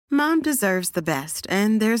Mom deserves the best,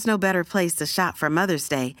 and there's no better place to shop for Mother's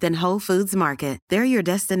Day than Whole Foods Market. They're your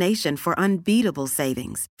destination for unbeatable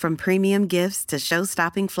savings, from premium gifts to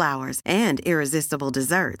show-stopping flowers and irresistible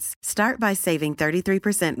desserts. Start by saving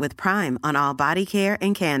 33% with Prime on all body care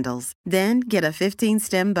and candles. Then get a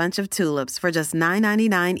 15-stem bunch of tulips for just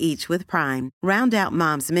 $9.99 each with Prime. Round out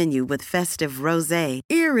Mom's menu with festive rosé,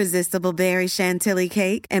 irresistible berry chantilly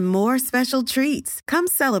cake, and more special treats. Come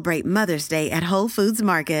celebrate Mother's Day at Whole Foods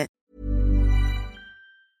Market.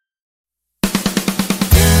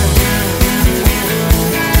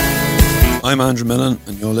 I'm Andrew Millen,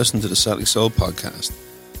 and you're listening to the Celtic Soul podcast.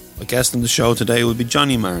 My guest on the show today will be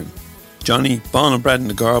Johnny Martin. Johnny, born and bred in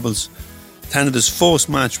the Gorbals, attended his first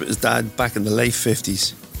match with his dad back in the late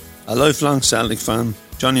 50s. A lifelong Celtic fan,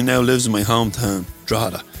 Johnny now lives in my hometown,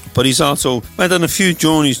 Drogheda. But he's also went on a few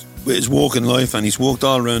journeys with his walk in life, and he's walked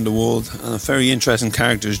all around the world. And a very interesting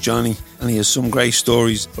character is Johnny, and he has some great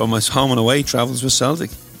stories from his home and away travels with Celtic.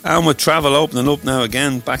 And with travel opening up now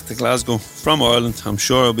again back to Glasgow from Ireland, I'm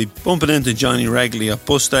sure I'll be bumping into Johnny regularly at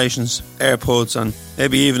bus stations, airports, and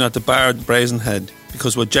maybe even at the bar at Brazenhead,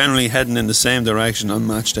 because we're generally heading in the same direction on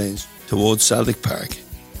match days towards Celtic Park.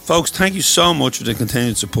 Folks, thank you so much for the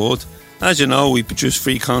continued support. As you know, we produce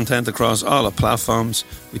free content across all our platforms.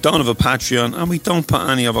 We don't have a Patreon, and we don't put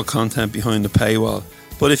any of our content behind the paywall.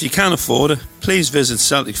 But if you can afford it, please visit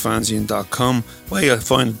CelticFanzine.com, where you'll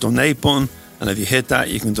find a donate button. And if you hit that,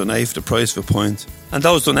 you can donate for the price of a pint. And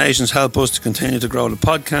those donations help us to continue to grow the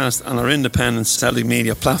podcast and our independent Celtic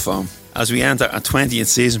media platform as we enter our 20th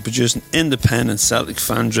season producing independent Celtic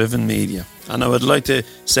fan-driven media. And I would like to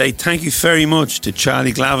say thank you very much to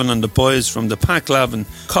Charlie Glavin and the boys from the Pat Glavin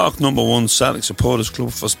Cork #1 Celtic Supporters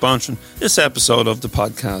Club for sponsoring this episode of the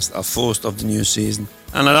podcast, our first of the new season.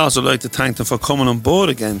 And I'd also like to thank them for coming on board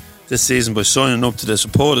again this season by signing up to the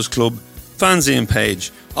Supporters Club fanzine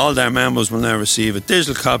page. All their members will now receive a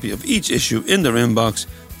digital copy of each issue in their inbox,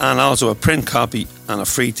 and also a print copy and a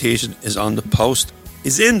free t-shirt is in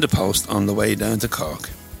the post on the way down to Cork.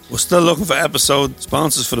 We're still looking for episode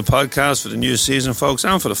sponsors for the podcast for the new season, folks,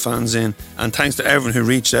 and for the fanzine, and thanks to everyone who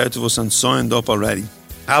reached out to us and signed up already.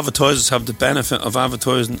 Advertisers have the benefit of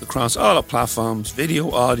advertising across all our platforms: video,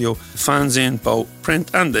 audio, fanzine, both print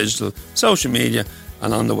and digital, social media,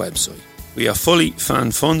 and on the website. We are fully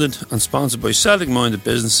fan-funded and sponsored by Celtic-minded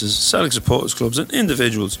businesses, Celtic supporters clubs and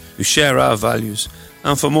individuals who share our values.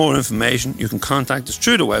 And for more information, you can contact us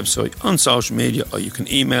through the website, on social media, or you can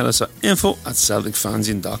email us at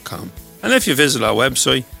info@celticfanzine.com. And if you visit our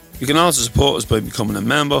website, you can also support us by becoming a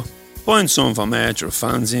member, buying some of our merch or a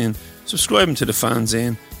fanzine, subscribing to the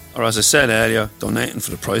fanzine, or as I said earlier, donating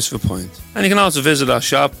for the price of a pint. And you can also visit our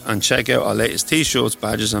shop and check out our latest t-shirts,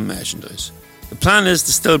 badges and merchandise. The plan is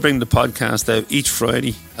to still bring the podcast out each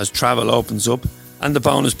Friday as travel opens up, and the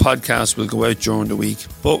bonus podcast will go out during the week.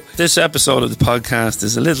 But this episode of the podcast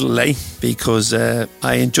is a little late because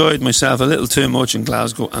I enjoyed myself a little too much in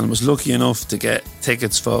Glasgow and was lucky enough to get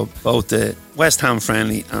tickets for both the West Ham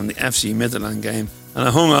friendly and the FC Midtjylland game. And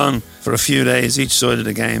I hung on for a few days each side of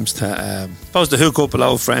the games to hook up with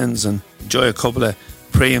old friends and enjoy a couple of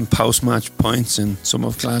pre- and post-match pints in some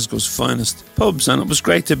of Glasgow's finest pubs. And it was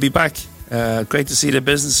great to be back. Great to see the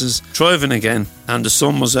businesses thriving again, and the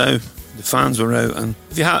sun was out, the fans were out, and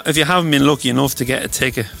if you haven't been lucky enough to get a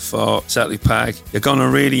ticket for Celtic Park, you're going to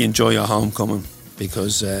really enjoy your homecoming,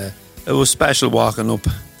 because it was special walking up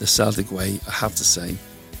the Celtic way, I have to say.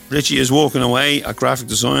 Richie is walking away, a graphic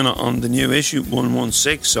designer, on the new issue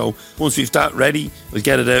 116, so once we've that ready, we'll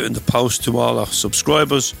get it out in the post to all our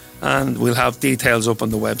subscribers, and we'll have details up on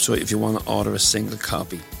the website if you want to order a single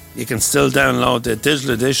copy. You can still download the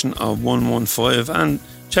digital edition of 115 and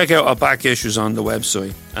check out our back issues on the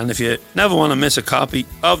website. And if you never want to miss a copy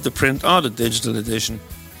of the print or the digital edition,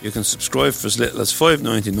 you can subscribe for as little as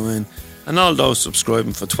 $5.99, and all those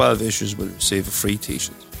subscribing for 12 issues will receive a free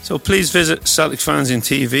t-shirt. So please visit Celtic Fanzine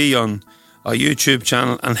TV on our YouTube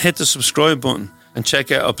channel and hit the subscribe button, and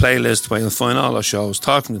check out our playlist where you'll find all our shows: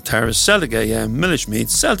 Talking to Terrace, Celtic AM, Millish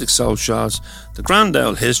Meets, Celtic Soul Shots, the Grand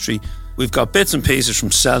Owl History. We've got bits and pieces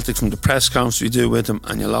from Celtic from the press conference we do with them,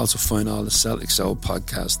 and you'll also find all the Celtic Soul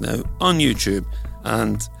podcasts now on YouTube.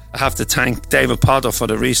 And I have to thank David Potter for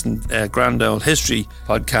the recent Grand Owl History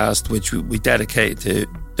podcast, which we dedicated to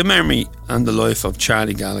the memory and the life of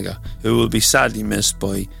Charlie Gallagher, who will be sadly missed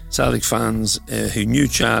by Celtic fans who knew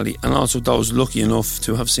Charlie, and also those lucky enough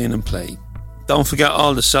to have seen him play. Don't forget,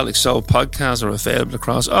 all the Celtic Soul podcasts are available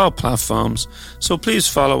across all platforms, so please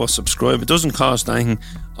follow or subscribe. It doesn't cost anything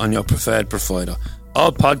on your preferred provider.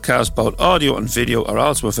 All podcasts, both audio and video, are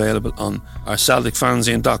also available on our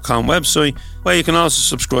CelticFanzine.com website, where you can also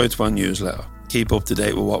subscribe to our newsletter. keep up to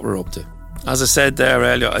date with what we're up to. As I said there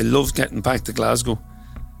earlier, I loved getting back to Glasgow.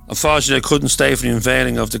 Unfortunately, I couldn't stay for the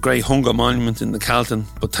unveiling of the Great Hunger Monument in the Calton,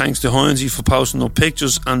 but thanks to Heinzie for posting up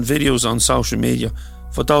pictures and videos on social media.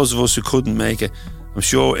 For those of us who couldn't make it, I'm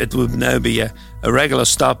sure it will now be a regular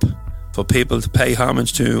stop for people to pay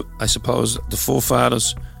homage to, I suppose, the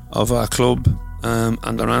forefathers of our club and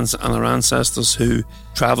our ancestors who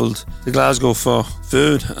travelled to Glasgow for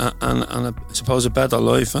food and I suppose a better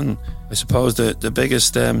life. And I suppose the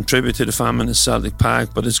biggest tribute to the famine is Celtic Park,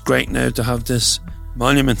 but it's great now to have this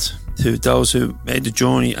monument to those who made the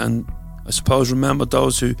journey, and I suppose remember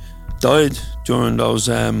those who died during those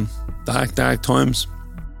dark times.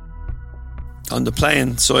 On the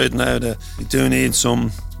playing side now, we do need some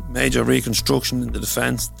major reconstruction in the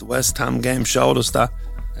defence. The West Ham game showed us that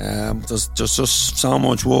there's just so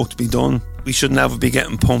much work to be done. We should never be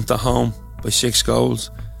getting pumped at home by 6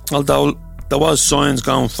 goals. Although there was signs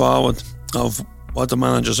going forward of what the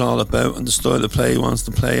manager's all about and the style of play he wants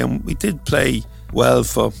to play, and we did play well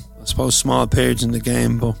for, I suppose, small periods in the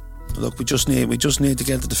game. But look, we just need to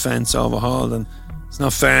get the defence overhauled, and it's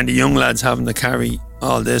not fair on the young lads having to carry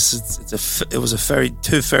all this. It was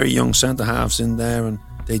two very young centre halves in there, and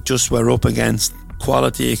they just were up against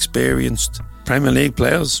quality, experienced Premier League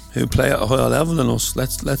players who play at a higher level than us.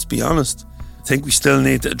 Let's be honest. I think we still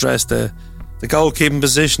need to address the goalkeeping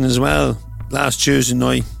position as well. Last Tuesday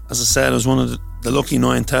night, as I said, I was one of the lucky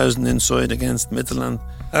 9,000 inside against Midtjylland,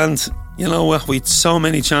 and you know what, we had so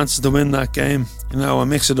many chances to win that game. You know, a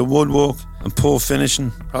mix of the woodwork and poor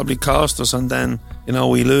finishing probably cost us, and then, you know,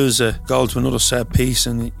 we lose a goal to another set piece,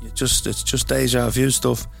 and it's just deja vu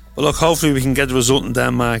stuff. But look, hopefully we can get the result in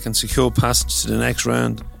Denmark and secure passage to the next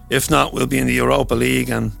round. If not, we'll be in the Europa League,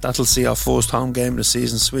 and that'll see our first home game of the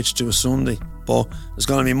season switch to a Sunday. But there's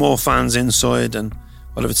going to be more fans inside, and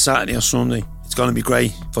whether it's Saturday or Sunday, it's going to be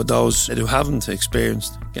great for those who haven't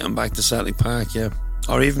experienced getting back to Celtic Park,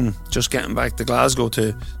 or even just getting back to Glasgow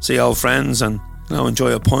to see old friends and, you know,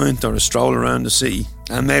 enjoy a pint or a stroll around the city.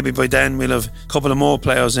 And maybe by then we'll have a couple of more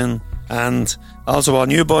players in, and also our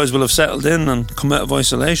new boys will have settled in and come out of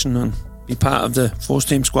isolation and be part of the first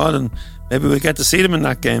team squad, and maybe we'll get to see them in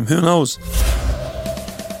that game. Who knows?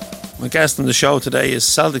 My guest on the show today is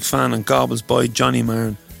Celtic fan and Gorbals boy Johnny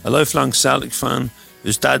Marron, a lifelong Celtic fan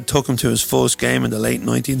whose dad took him to his first game in the late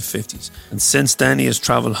 1950s, and since then he has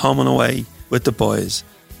travelled home and away with the boys,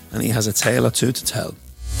 and he has a tale or two to tell.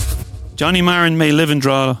 Johnny Marron may live in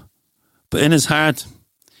Drogheda, but in his heart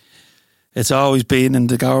it's always been in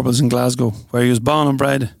the Gorbals in Glasgow, where he was born and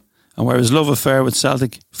bred, and where his love affair with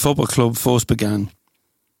Celtic Football Club first began.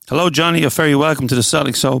 Hello Johnny, you're very welcome to the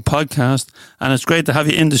Celtic Soul podcast, and it's great to have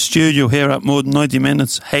you in the studio here at More Than 90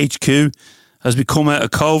 Minutes HQ as we come out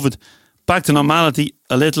of COVID, back to normality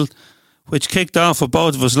a little, which kicked off for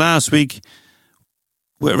both of us last week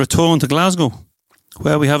with a return to Glasgow,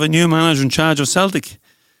 where we have a new manager in charge of Celtic.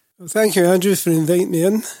 Well, thank you, Andrew, for inviting me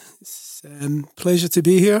in. It's a pleasure to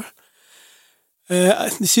be here.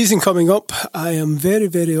 The season coming up, I am very,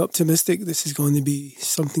 very optimistic this is going to be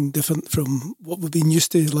something different from what we've been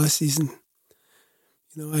used to last season.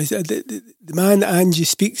 You know, the man Angie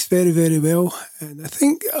speaks very, very well, and I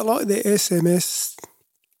think a lot of the SMS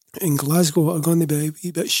in Glasgow are going to be a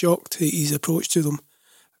wee bit shocked at his approach to them,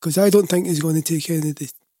 because I don't think he's going to take any of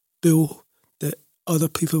the bull that other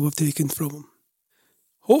people have taken from him.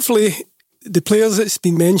 Hopefully, the players that's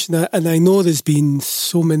been mentioned, and I know there's been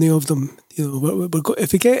so many of them, you know,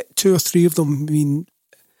 if we get 2 or 3 of them, I mean,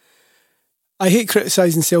 I hate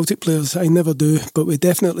criticising Celtic players, I never do, but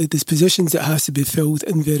there's positions that has to be filled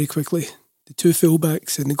in very quickly. The 2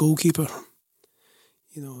 fullbacks and the goalkeeper.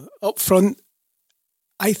 You know, up front,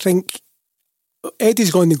 I think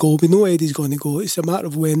Eddie's going to go. We know Eddie's going to go. It's a matter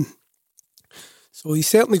of when. So he's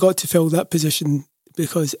certainly got to fill that position,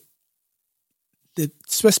 because the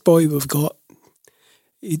Swiss boy we've got,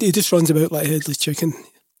 he just runs about like a headless chicken.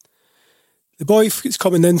 The boy that's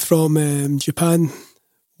coming in from Japan,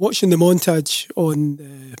 watching the montage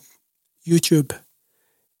on YouTube,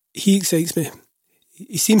 he excites me.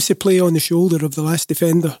 He seems to play on the shoulder of the last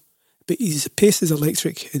defender, but his pace is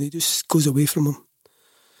electric and he just goes away from him.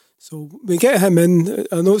 So we get him in.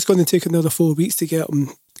 I know it's going to take another 4 weeks to get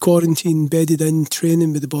him quarantined, bedded in,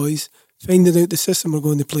 training with the boys, finding out the system we're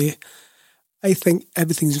going to play. I think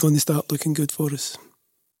everything's going to start looking good for us.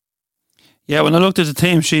 Yeah, when I looked at the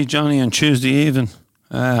team sheet, Johnny, on Tuesday evening,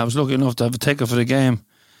 I was lucky enough to have a ticket for the game.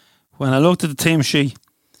 When I looked at the team sheet,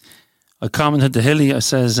 I commented to Hilly, I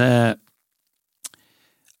says, I'm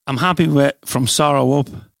happy with from Sorrow up.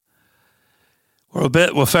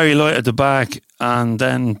 We're very light at the back, and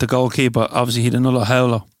then the goalkeeper, obviously he had another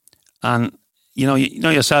howler. And you know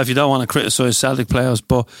yourself, you don't want to criticise Celtic players,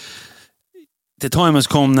 but the time has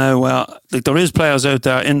come now where like there is players out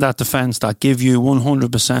there in that defence that give you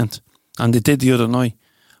 100%, and they did the other night.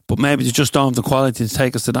 But maybe they just don't have the quality to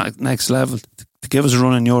take us to that next level, to give us a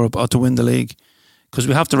run in Europe or to win the league. Because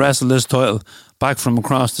we have to wrestle this title back from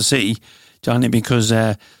across the city, Johnny, because,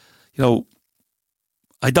 you know,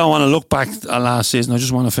 I don't want to look back at last season. I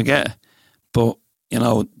just want to forget. But, you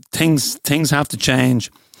know, things have to change.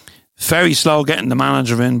 Very slow getting the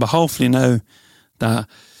manager in, but hopefully now that...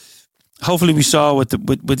 Hopefully we saw with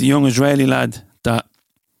the young Israeli lad that,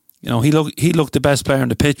 you know, he looked the best player on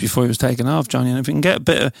the pitch before he was taken off, Johnny. And if we can get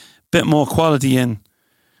a bit more quality in,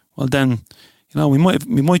 well then, you know, we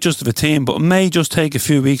might just have a team, but it may just take a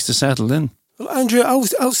few weeks to settle in. Well, Andrew,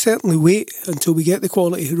 I'll certainly wait until we get the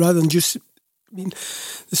quality rather than just. I mean,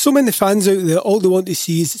 there's so many fans out there. All they want to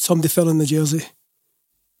see is somebody filling the jersey.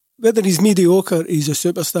 Whether he's mediocre, he's a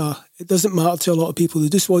superstar. It doesn't matter to a lot of people. They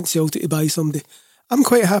just want Celtic to buy somebody. I'm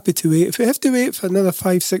quite happy to wait. If we have to wait for another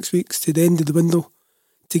 5-6 weeks to the end of the window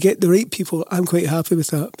to get the right people, I'm quite happy with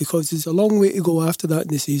that because there's a long way to go after that in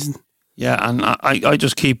the season. Yeah, and I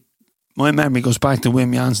just keep... My memory goes back to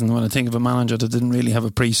Wim Jansen when I think of a manager that didn't really have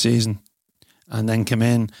a pre-season and then came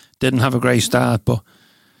in, didn't have a great start, but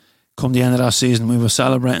come the end of that season we were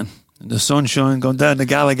celebrating in the sunshine, going down to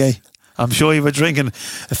Gallowgate. I'm sure you were drinking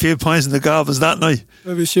a few pints in the Gorbals that night.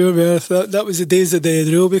 I'm sure, yeah. That was the days of the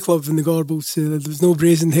Railway Club in the Gorbals. There was no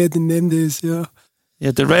brazen head in them days, yeah.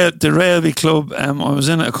 Yeah, the Railway Club, I was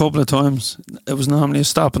in it a couple of times. It was normally a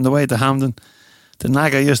stop on the way to Hampden. The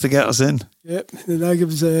Naga used to get us in. Yep, the Naga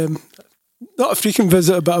was not a frequent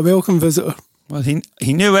visitor, but a welcome visitor. Well,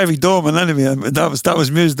 he knew every doorman anyway. That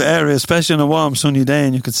was music the area, especially on a warm sunny day,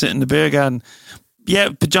 and you could sit in the beer garden. Yeah,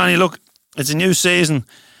 but Johnny, look, it's a new season.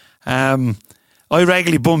 I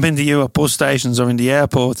regularly bump into you at bus stations or in the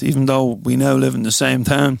airport, even though we now live in the same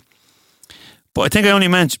town. But I think I only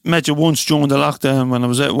met you once during the lockdown when I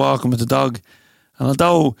was out walking with the dog. And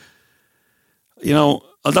although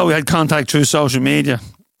we had contact through social media,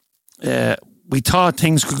 we thought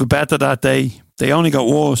things could get better that day. They only got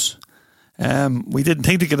worse. We didn't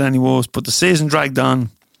think they could get any worse, but the season dragged on.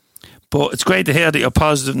 But it's great to hear that you're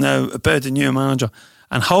positive now about the new manager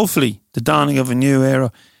and hopefully the dawning of a new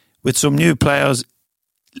era with some new players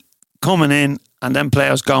coming in and then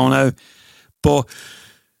players going out. But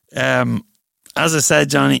as I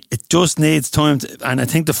said, Johnny, it just needs time and I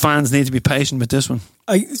think the fans need to be patient with this one.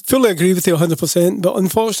 I fully agree with you 100%, but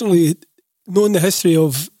unfortunately, knowing the history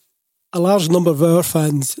of a large number of our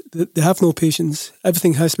fans, they have no patience.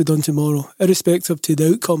 Everything has to be done tomorrow, irrespective to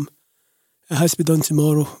the outcome. It has to be done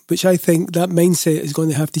tomorrow, which I think that mindset is going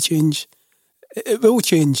to have to change. It will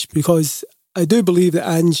change because I do believe that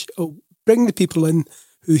Ange will bring the people in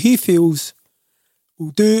who he feels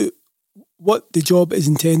will do what the job is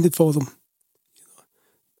intended for them.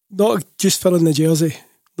 Not just filling the jersey.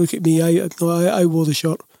 Look at me, I wore the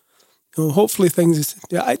shirt. Hopefully things...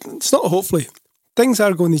 it's not hopefully. Things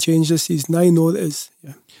are going to change this season. I know it is.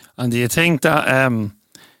 Yeah. And do you think that...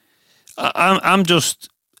 I'm just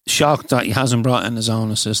shocked that he hasn't brought in his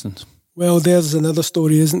own assistant. Well, there's another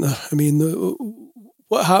story, isn't there? I mean,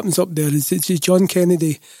 what happens up there is it's John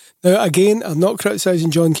Kennedy. Now, again, I'm not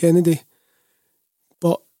criticising John Kennedy,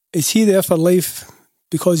 but is he there for life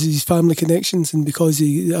because of his family connections and because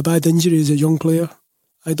he a bad injury as a young player?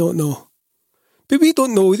 I don't know. But we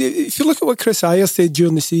don't know. If you look at what Chris Ayers said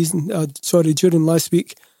during during last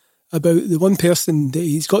week about the one person that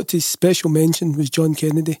he's got to special mention was John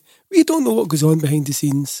Kennedy. We don't know what goes on behind the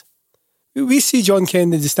scenes. We see John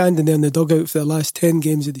Kennedy standing there in the dugout for the last 10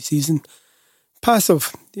 games of the season.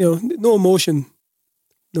 Passive, no emotion,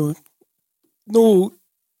 no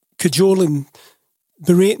cajoling,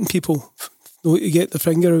 berating people to get their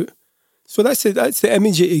finger out. So that's the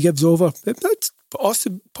image that he gives over. But that's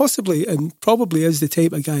possibly and probably is the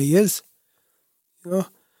type of guy he is.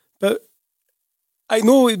 But I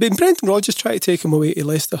know Brendan Rodgers tried to take him away to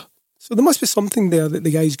Leicester. So there must be something there that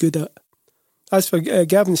the guy's good at. As for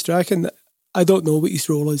Gavin Strachan, I don't know what his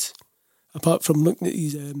role is, apart from looking at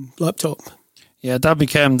his laptop. Yeah, that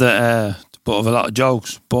became the butt of a lot of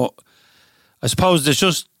jokes. But I suppose there's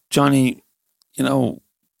just, Johnny, when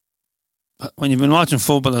you've been watching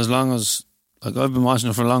football as long as, like I've been watching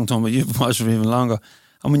it for a long time, but you've been watching it for even longer,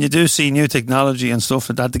 and when you do see new technology and stuff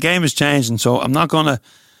like that, the game is changing. So I'm not gonna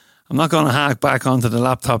hark back onto the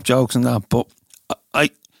laptop jokes and that. But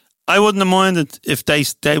I wouldn't have minded if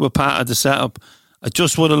they were part of the setup. I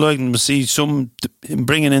just would have liked him to see him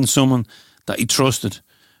bringing in someone that he trusted,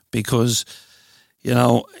 because we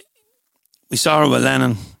saw it with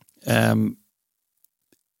Lennon.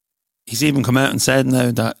 He's even come out and said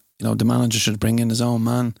now that the manager should bring in his own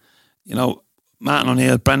man. Martin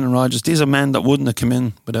O'Neill, Brendan Rodgers, these are men that wouldn't have come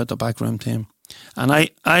in without the backroom team. And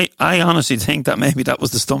I honestly think that maybe that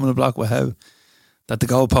was the stumbling block with Howe, that the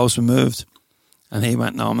goalposts were moved. And he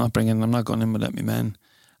went, no, I'm not going in without my men.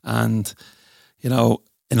 And,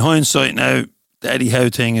 in hindsight now, the Eddie Howe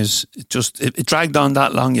thing is it dragged on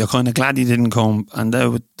that long. You're kind of glad he didn't come. And there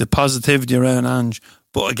with the positivity around Ange.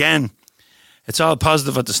 But again, it's all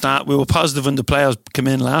positive at the start. We were positive when the players came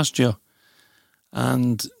in last year.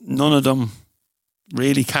 And none of them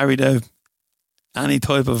really carried out any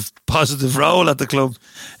type of positive role at the club.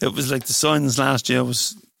 It was like the signings last year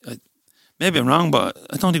was, maybe I'm wrong, but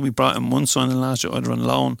I don't think we brought in one signing last year, either on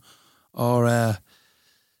loan or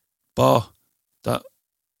Bar. That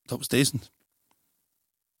was decent.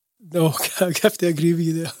 No, I have to agree with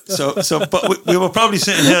you there. But we were probably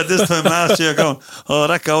sitting here at this time last year going, oh,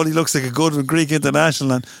 that goalie looks like a good one, Greek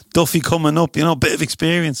international, and Duffy coming up, a bit of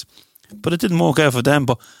experience. But it didn't work out for them.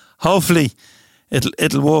 But hopefully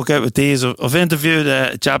it'll work out with these. I've interviewed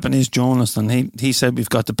a Japanese journalist, and he said we've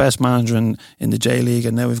got the best manager in the J League,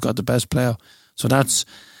 and now we've got the best player. So that's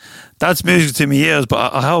music to my ears.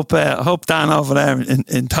 But I hope Dan over there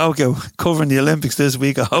in Tokyo covering the Olympics this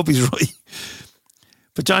week, I hope he's right.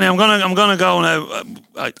 But Johnny, I'm gonna go now.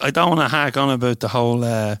 I don't want to hack on about the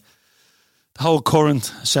whole current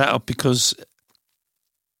setup, because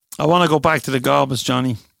I want to go back to the Gorbals,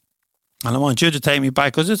 Johnny, and I want you to take me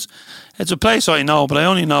back, because it's a place I know, but I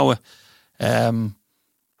only know it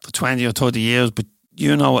for 20 or 30 years, but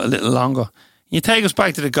you know it a little longer. You take us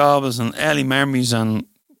back to the Gorbals and early memories, and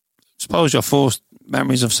I suppose your first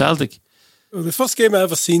memories of Celtic. Well, the first game I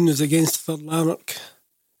ever seen was against Third Lanark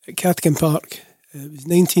at Cathkin Park. It was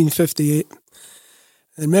 1958.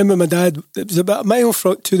 I remember my dad, it was about a mile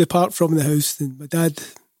to the park from the house, and my dad,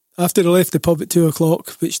 after I left the pub at 2 o'clock,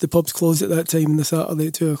 which the pubs closed at that time on the Saturday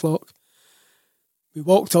at 2 o'clock, we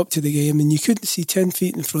walked up to the game and you couldn't see 10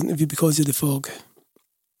 feet in front of you because of the fog.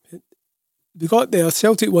 We got there,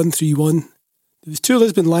 Celtic won 3-1. There was 2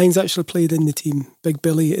 Lisbon Lions actually played in the team, Big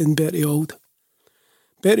Billy and Bertie Auld.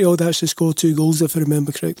 Bertie Auld actually scored 2 goals, if I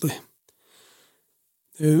remember correctly.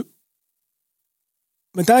 Now,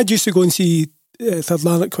 my dad used to go and see Third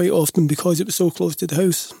Lanark quite often because it was so close to the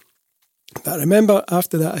house. But I remember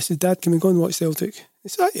after that, I said, Dad, can we go and watch Celtic? He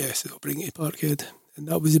said, yes, I'll bring you to Parkhead. And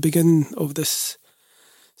that was the beginning of this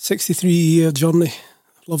 63-year journey,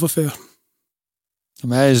 love affair.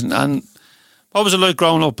 Amazing. And what was it like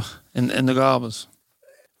growing up in the Gorbals?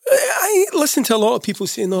 I listened to a lot of people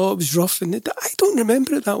saying, it was rough. And I don't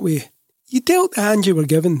remember it that way. You dealt the hand you were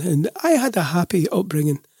given, and I had a happy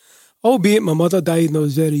upbringing. Albeit my mother died when I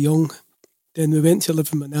was very young. Then we went to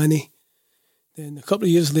live with my nanny. Then a couple of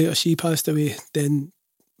years later, she passed away. Then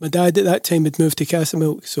my dad at that time had moved to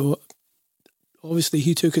Castlemilk, so obviously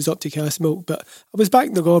he took us up to Castlemilk. But I was back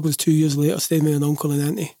in the Gorbals 2 years later, staying with an uncle and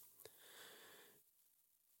auntie.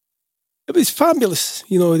 It was fabulous,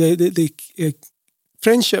 the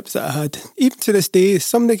friendships that I had. Even to this day,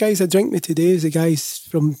 some of the guys I drink with today is the guys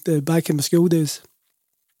from back in my school days.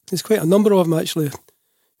 There's quite a number of them actually.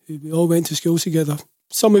 We all went to school together.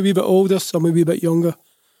 Some a wee bit older, some a wee bit younger.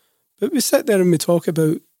 But we sit there and we talk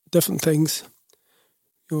about different things.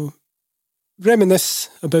 Reminisce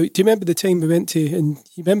about, do you remember the time we went to, and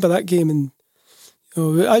you remember that game? And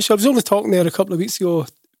actually, I was only talking there a couple of weeks ago.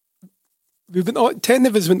 10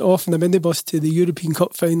 of us went off in a minibus to the European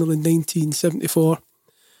Cup final in 1974.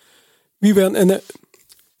 We weren't in it.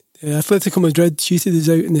 Atletico Madrid cheated us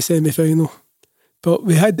out in the semi-final. But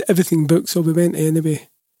we had everything booked, so we went anyway.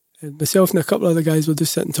 And myself and a couple of other guys were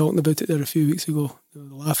just sitting talking about it there a few weeks ago. The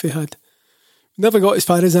laugh we had. We never got as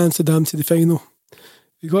far as Amsterdam to the final.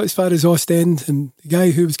 We got as far as Ostend, and the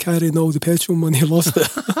guy who was carrying all the petrol money lost it.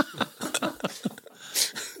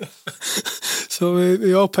 So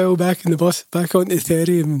we all piled back in the bus, back onto the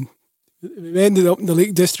ferry, and we ended up in the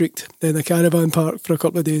Lake District, then a caravan park for a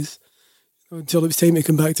couple of days, until it was time to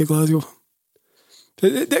come back to Glasgow.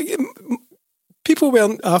 But people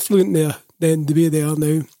weren't affluent there then the way they are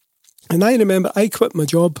now. And I remember I quit my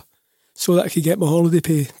job so that I could get my holiday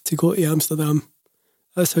pay to go to Amsterdam.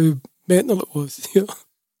 That's how mental it was.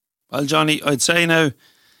 Well, Johnny, I'd say now,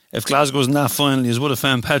 if Glasgow was in that final, you would have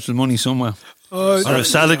found petrol money somewhere. Or if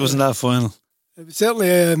Celtic was in that final. It was certainly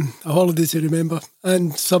a holiday to remember,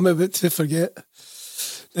 and some of it to forget.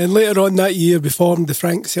 Then later on that year, we formed the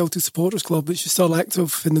Frank Celtic Supporters Club, which is still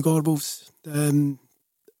active in the Gorbals.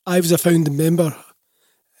 I was a founding member.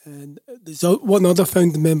 And there's one other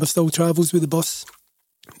founding member still travels with the bus,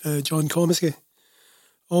 John Comiskey.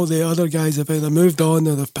 All the other guys have either moved on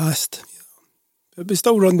or they've passed. But we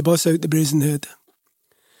still run the bus out the Brazen Head.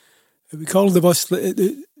 We call the bus,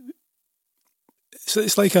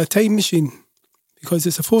 it's like a time machine because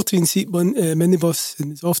it's a 14-seat minibus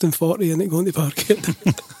and it's often 40 in it going to Parkhead.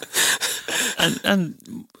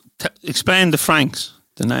 Explain the Franks,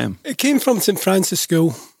 the name. It came from St Francis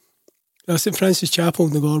School, St Francis Chapel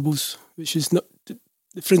in the Gorbals, which is not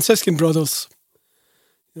the Franciscan brothers.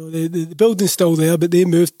 You know, the building's still there, but they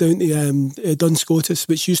moved down to Dunscotus,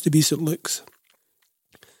 which used to be St Luke's.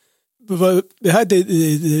 We had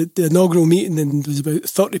the inaugural meeting and there was about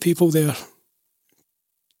 30 people there.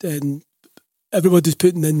 And everybody was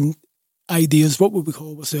putting in ideas, what would we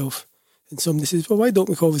call ourselves? And somebody says, well, why don't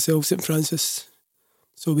we call ourselves St Francis?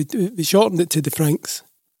 So we shortened it to the Franks.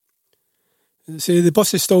 As I say, the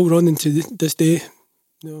bus is still running to this day,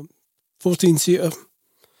 14-seater.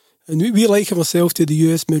 And we liken ourselves to the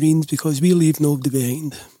US Marines because we leave nobody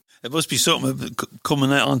behind. It must be something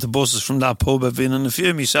coming out onto buses from that pub. I've been on a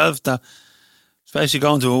few myself, that, especially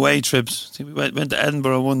going to away trips. I think we went to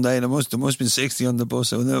Edinburgh one day. There must have been 60 on the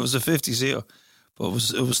bus. It was a 50-seater, but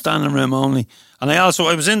it was standing room only. And I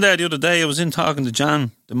was in there the other day. I was in talking to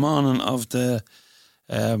Jan the morning of the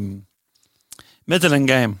Midtjylland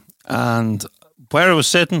game, and where I was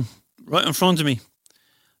sitting, right in front of me,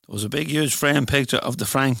 there was a big, huge frame picture of the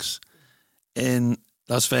Franks in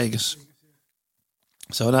Las Vegas.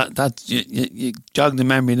 So that you jogged the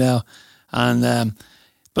memory now, and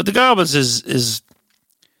but the Gorbals is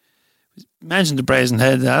mentioned the Brazen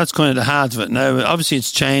Head. That's kind of the heart of it now. Obviously,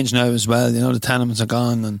 it's changed now as well. You know, the tenements are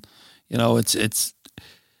gone, and you know it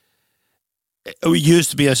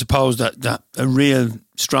used to be, I suppose, that a real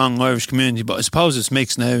strong Irish community, but I suppose it's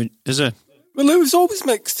mixed now. Is it? Well, it was always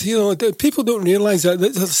mixed. You know, people don't realise that.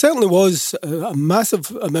 There certainly was a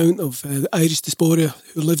massive amount of Irish diaspora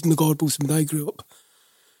who lived in the Gorbals when I grew up.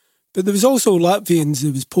 But there was also Latvians,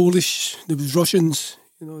 there was Polish, there was Russians.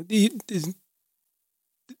 You know, it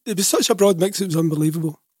was such a broad mix, it was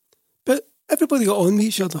unbelievable. But everybody got on with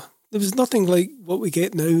each other. There was nothing like what we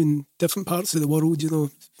get now in different parts of the world, you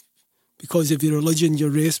know, because of your religion, your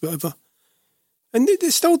race, whatever. And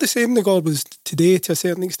it's still the same in the Gorbals today to a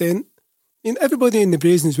certain extent. I mean, everybody in the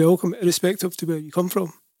Brazen is welcome, irrespective to where you come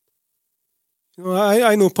from. You know,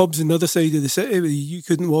 I know pubs on the other side of the city where you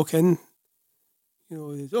couldn't walk in. You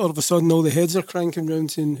know, all of a sudden all the heads are cranking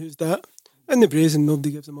round saying, who's that? In the Brazen,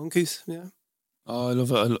 nobody gives the monkeys, yeah. Oh, I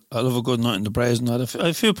love it. I love a good night in the Brazen. I had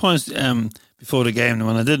a few points before the game, and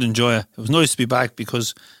when I did enjoy it, it was nice to be back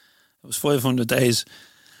because it was 500 days,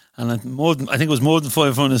 and I think it was more than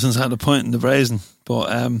 500 since I had a point in the Brazen.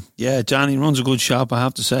 But yeah, Johnny runs a good shop, I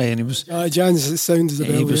have to say, and he was. John's sound as a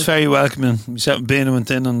bell. He was very welcoming. We sat with Bina went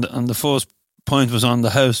in, and the first point was on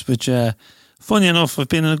the house, which. Funny enough, I've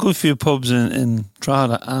been in a good few pubs in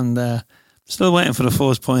Drogheda, and still waiting for the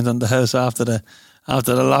first point on the house after the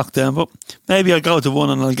lockdown. But maybe I'll go to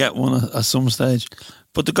one and I'll get one at some stage.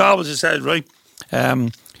 But the Gorbals, I said, right?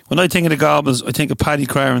 When I think of the Gorbals, I think of Paddy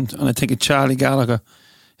Crerand and I think of Charlie Gallagher,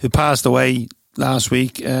 who passed away last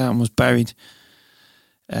week and was buried.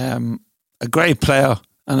 A great player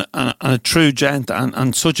and a true gent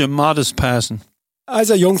and such a modest person. As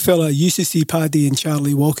a young fella, I used to see Paddy and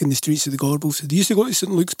Charlie walking the streets of the Gorbals. They used to go to St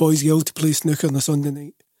Luke's Boys Guild to play snooker on a Sunday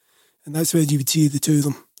night. And that's where you would see the two of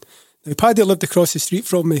them. Now, Paddy lived across the street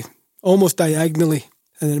from me, almost diagonally.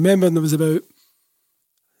 And I remember there was about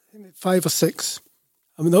 5 or 6.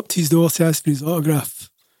 I went up to his door to ask for his autograph.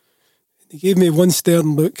 He gave me one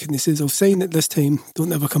stern look and he says, I'll sign it this time.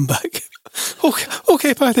 Don't ever come back.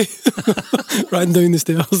 okay, Paddy. Ran down the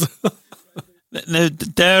stairs. Now,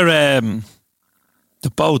 they're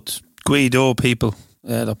both Guido people.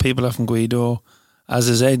 The people are from Guido, as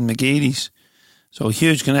is Aidan McGeady's. So a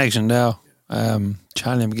huge connection there.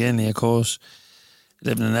 Charlie McGinley, of course,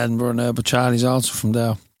 living in Edinburgh now, but Charlie's also from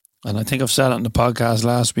there. And I think I've said it on the podcast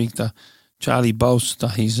last week that Charlie boasts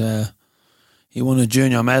that he won a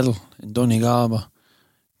junior medal in Donegal.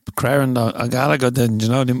 But Crerand or Gallagher didn't, you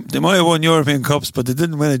know. They might have won European Cups, but they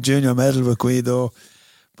didn't win a junior medal with Guido.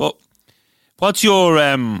 But what's your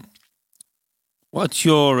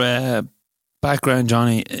background,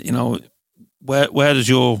 Johnny? You know, where does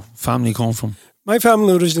your family come from? My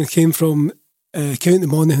family originally came from County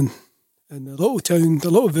Monaghan, in a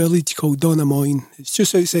little village called Donamoyne. It's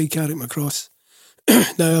just outside Carrickmacross.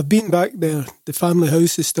 Now, I've been back there.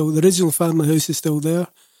 The original family house is still there.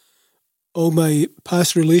 All my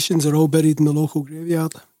past relations are all buried in the local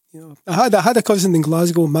graveyard. You know, I had a cousin in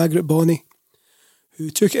Glasgow, Margaret Bonney, who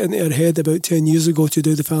took it into her head about 10 years ago to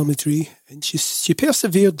do the family tree. And she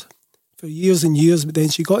persevered for years and years, but then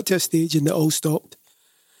she got to a stage and it all stopped.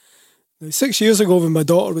 Now, 6 years ago when my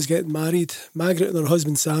daughter was getting married, Margaret and her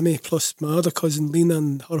husband Sammy, plus my other cousin Lena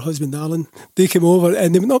and her husband Alan, they came over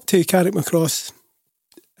and they went up to Carrickmacross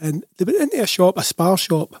And they went into a shop, a spar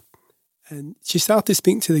shop, and she started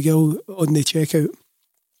speaking to the girl on the checkout.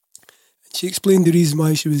 And she explained the reason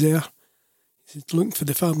why she was there. She's looking for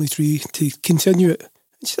the family tree to continue it.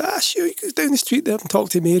 And she said, sure, you go down the street there and talk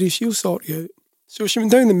to Mary, she'll sort you out. So she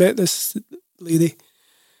went down and met this lady,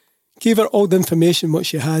 gave her all the information, what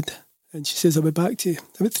she had, and she says, I'll be back to you.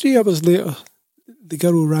 About 3 hours later, the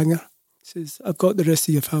girl rang her. Says, I've got the rest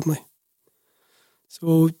of your family.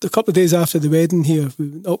 So a couple of days after the wedding here, we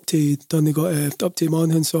went up to up to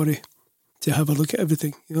Monaghan, to have a look at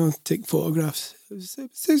everything, take photographs. It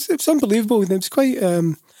was unbelievable. And it was quite,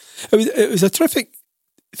 it was a terrific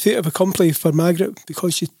fait accompli for Margaret,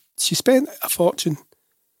 because she spent a fortune,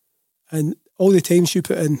 and all the time she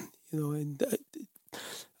put in, and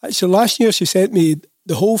actually last year she sent me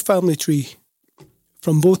the whole family tree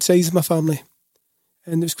from both sides of my family.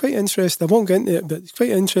 And it was quite interesting. I won't get into it, but it's quite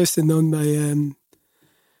interesting on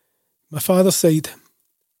my father's side.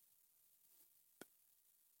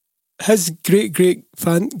 His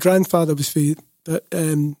great-great-grandfather was from, but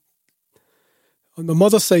on my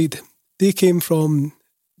mother's side, they came from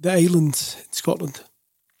the islands in Scotland.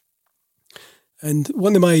 And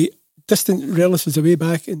one of my distant relatives away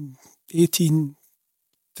back in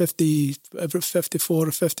 1854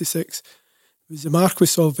 or 56 was the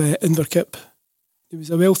Marquis of Inverkip. He was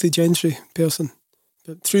a wealthy gentry person.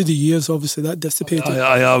 But through the years, obviously, that dissipated.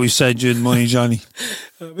 I always said you had money, Johnny.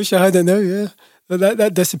 I wish I had it now, yeah. But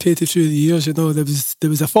that dissipated through the years, There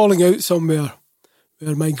was a falling out somewhere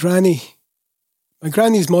where my granny's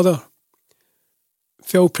mother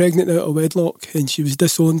fell pregnant out of wedlock, and she was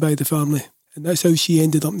disowned by the family. And that's how she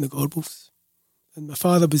ended up in the Gorbals. And my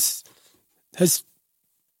father was... His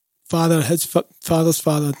father's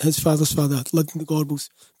father, and his father's father lived in the Gorbals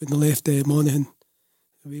when they left Monaghan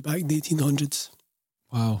way back in the 1800s.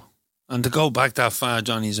 Wow. And to go back that far,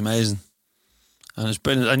 Johnny, is amazing. And it's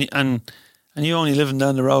brilliant. And you're only living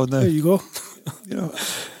down the road now. There you go.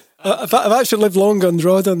 I've actually lived longer in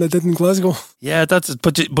Drogheda than I did in Glasgow. Yeah, that's it.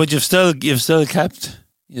 But you've still kept...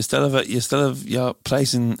 You still have your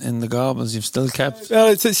place in the Gorbals. You've still kept... Well,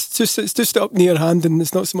 it's just up near Hampden.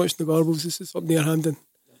 It's not so much in the Gorbals, it's just up near Hampden.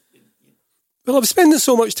 Well, I've spent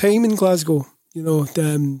so much time in Glasgow,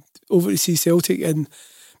 over to see Celtic, and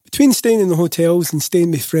between staying in the hotels and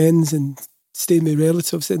staying with friends and staying with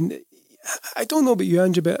relatives, and I don't know about you,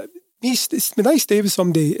 Andrew, but when I stay with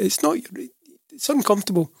somebody, it's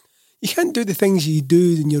uncomfortable. You can't do the things you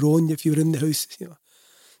do on your own if you're in the house,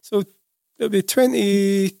 So it'll be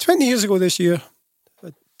 20 years ago this year,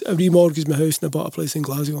 I remortgaged my house and I bought a place in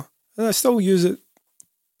Glasgow, and I still use it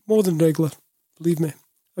more than regular, believe me.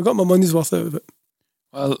 I got my money's worth out of it.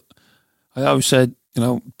 Well, I always said,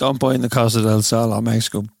 don't buy in the Costa del Sol or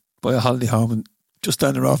Mexico. Buy a holiday home and just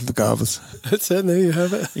down the road from the Gorbals. That's it. Now you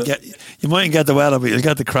have it. You mightn't get the weather, but you'll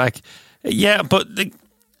get the crack. Yeah, but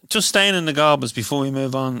just staying in the Gorbals before we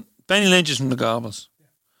move on. Benny Lynch is from the Gorbals.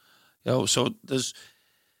 So there's,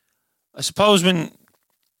 I suppose, when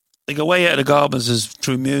a way out of the Gorbals is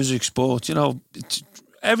through music, sport. It's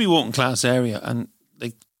every working class area, and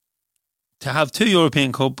to have 2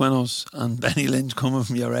 European Cup winners and Benny Lynch coming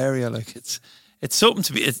from your area, it's something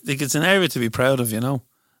to be. It's an area to be proud of, And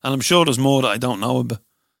I'm sure there's more that I don't know about.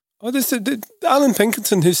 Oh, there's Alan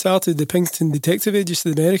Pinkerton, who started the Pinkerton Detective Agency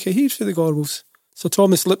in America. He was for the Gorbals. Sir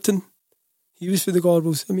Thomas Lipton, he was for the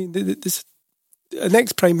Gorbals. I mean, this an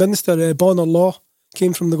ex-Prime Minister, Bonner Law,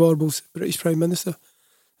 came from the Gorbals, British Prime Minister.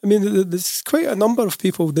 I mean, there's quite a number of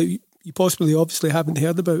people that you possibly, obviously, haven't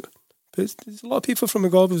heard about. But there's a lot of people from the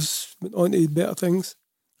Gorbals went on to better things.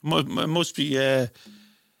 It must be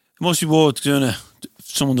worth doing if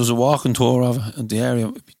someone does a walking tour of the area.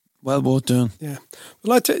 It'd be well worth doing. Yeah.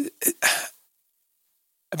 Well, about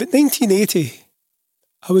 1980,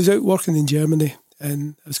 I was out working in Germany,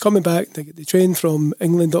 and I was coming back. I get the train from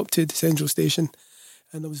England up to the Central Station,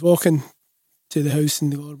 and I was walking to the house in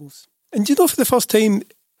the Gorbals. And for the first time,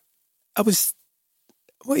 I was,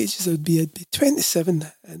 what age is I'd be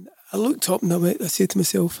 27, and I looked up and I said to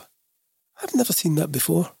myself, I've never seen that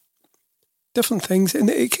before. Different things, and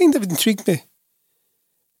it kind of intrigued me.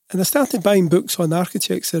 And I started buying books on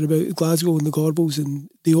architecture about Glasgow and the Gorbals and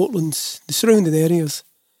the Oatlands, the surrounding areas.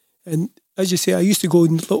 And as you say, I used to go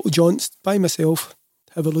in little jaunts by myself,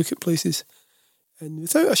 have a look at places. And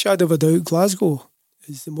without a shadow of a doubt, Glasgow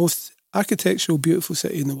is the most architectural, beautiful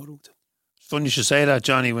city in the world. It's funny you should say that,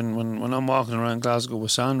 Johnny, when I'm walking around Glasgow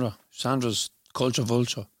with Sandra's culture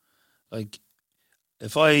vulture.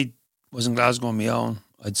 If I was in Glasgow on my own,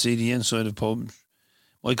 I'd see the inside of pubs.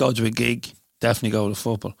 Might go to a gig, definitely go to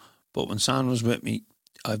football. But when Sandra's with me,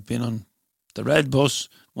 I've been on the Red Bus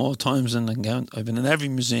more times than I count. I've been in every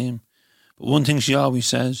museum. But one thing she always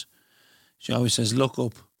says, look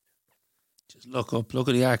up. Just look up. Look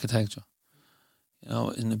at the architecture. You know,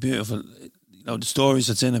 in the beautiful, you know, the stories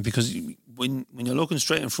that's in it. Because when you're looking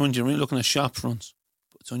straight in front, you're really looking at shop fronts.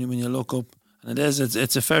 But it's only when you look up, and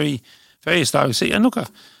it's a very, very historic city. And look at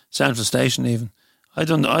Central Station even. I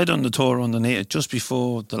done the tour underneath it just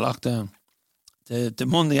before the lockdown, the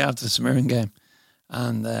Monday after the St Mirren game,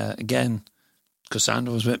 and again,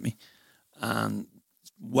 Cassandra was with me, and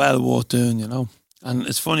well worth doing, you know. And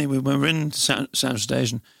it's funny, when we were in Central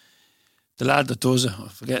Station, the lad that does it, I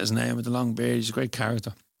forget his name, with the long beard, he's a great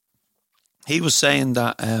character. He was saying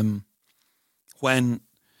that when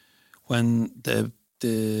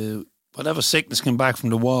the whatever sickness came back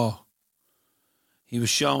from the war, he was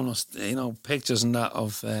showing us, you know, pictures and that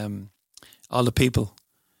of all the people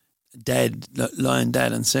dead, lying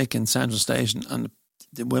dead and sick in Central Station, and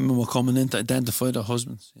the women were coming in to identify their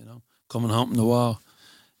husbands, you know, coming home from the war,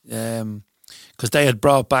 because they had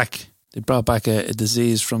brought back a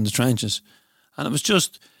disease from the trenches, and it was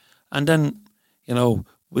just, and then, you know,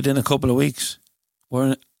 within a couple of weeks, we're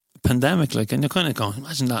in a pandemic, like, and you're kind of going,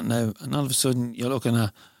 imagine that now, and all of a sudden you're looking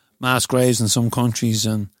at mass graves in some countries,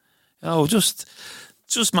 and you know, just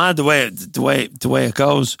mad the way it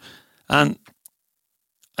goes. And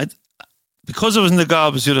because I was in the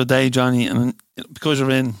Gorbs the other day, Johnny, and because you're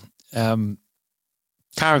in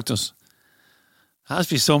characters, there has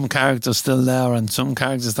to be some characters still there, and some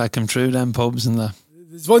characters that come through them pubs and that.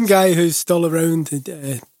 There's one guy who's still around,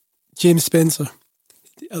 James Spencer,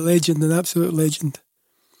 a legend, an absolute legend.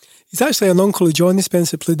 He's actually an uncle of Johnny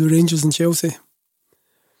Spencer, played with Rangers and Chelsea.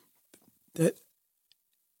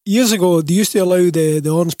 Years ago, they used to allow the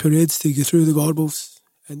orange parades to go through the Gorbals,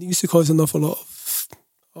 and it used to cause an awful lot of,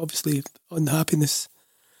 obviously, unhappiness.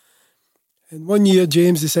 And one year,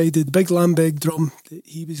 James decided, the big Lambeg drum, that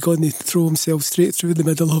he was going to throw himself straight through the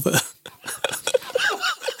middle of it.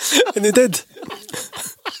 And he did.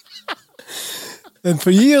 And for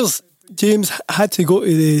years, James had to go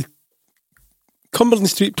to the Cumberland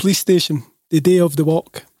Street police station the day of the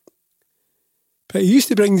walk. But he used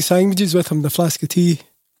to bring the sandwiches with him, the flask of tea.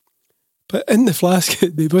 But in the flask,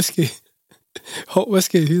 the whiskey, hot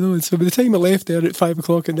whiskey, you know. And so by the time I left there at 5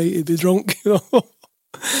 o'clock at night, he'd be drunk, you know.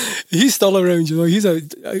 He's still around, you know.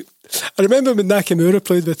 I remember when Nakamura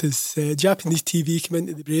played with his Japanese TV, came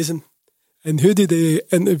into the Brazen. And who did they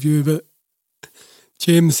interview about?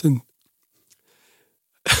 James. And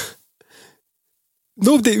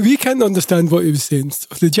nobody, we can't understand what he was saying.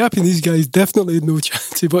 So the Japanese guys definitely had no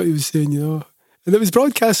chance of what he was saying, you know. And it was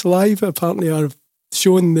broadcast live, apparently, or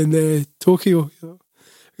shown in Tokyo. You know.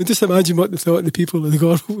 You can just imagine what they thought of the people in the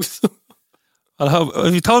Gorbals.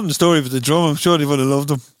 If you told him the story of the drum, I'm sure he would have loved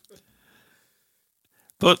him.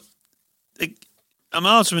 But I'm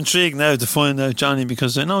also intrigued now to find out, Johnny,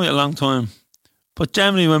 because I know you a long time, but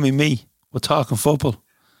generally when we meet, we're talking football.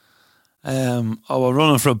 Or we're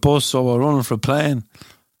running for a bus, or we're running for a plane.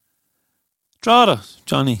 Drogheda,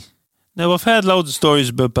 Johnny. Now, I've heard loads of stories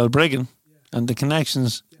about Balbriggan and the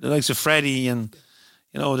connections, the likes of Freddie and,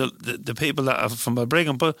 you know, the people that are from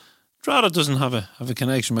Balbriggan, but Drogheda doesn't have a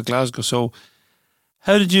connection with Glasgow. So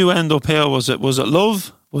how did you end up here? Was it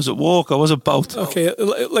love? Was it walk? Or was it both? Okay,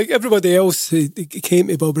 like everybody else, he came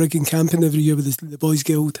to Balbriggan camping every year with the Boys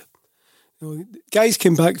Guild. You know, guys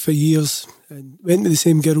came back for years and went to the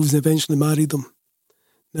same girls and eventually married them.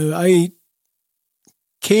 Now, I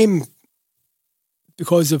came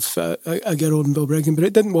because of a girl in Balbriggan, but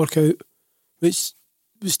it didn't work out, which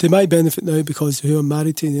was to my benefit now because of who I'm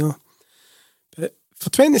married to, you know. But for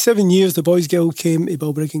 27 years, the Boys Guild came to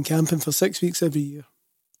Balbriggan camping for 6 weeks every year.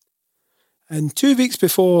 And 2 weeks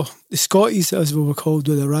before the Scotties, as we were called,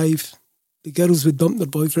 would arrive, the girls would dump their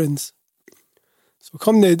boyfriends. So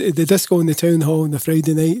come the disco in the town hall on the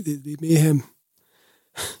Friday night, there'd be mayhem.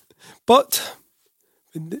 But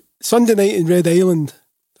Sunday night in Red Island,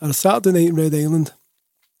 or Saturday night in Red Island,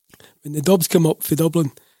 when the Dubs come up for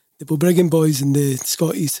Dublin, the Balbriggan boys and the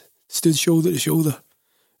Scotties stood shoulder to shoulder.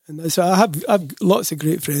 And so I have lots of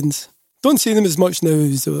great friends. Don't see them as much now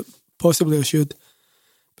as possibly I should.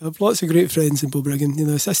 But I have lots of great friends in Balbriggan. You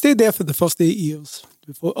know, so I stayed there for the first 8 years,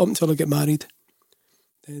 up until I got married.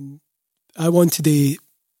 And I wanted to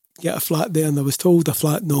get a flat there, and I was told a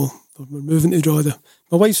flat, no, we're moving to Drogheda.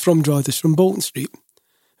 My wife's from Drogheda, she's from Bolton Street.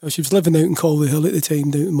 She was living out in Colway Hill at the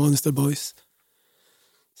time, down in Monster Boys.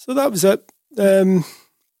 So that was it.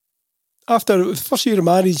 After the first year of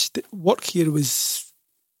marriage, work here was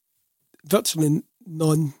virtually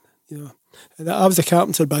none, you know. And I was a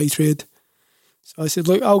carpenter by trade. So I said,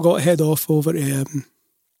 look, I'll go head off over to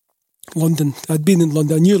London. I'd been in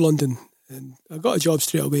London, I knew London, and I got a job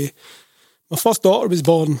straight away. My first daughter was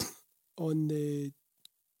born on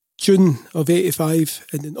June of 85,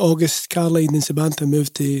 and in August, Caroline and Samantha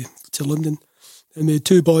moved to London. And we had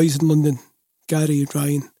 2 boys in London, Gary and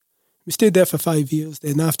Ryan. We stayed there for 5 years.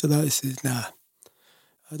 Then after that, I said, nah,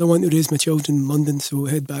 I don't want to raise my children in London, so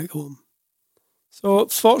we'll head back home. So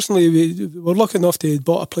fortunately, we were lucky enough to have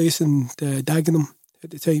bought a place in Dagenham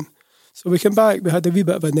at the time. So we came back, we had a wee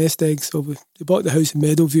bit of a nest egg, so we bought the house in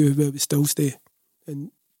Meadowview where we still stay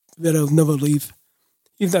and where I'll never leave.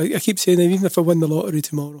 I keep saying, even if I win the lottery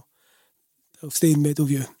tomorrow, I'll stay in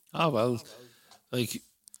Meadowview. Oh, well, like,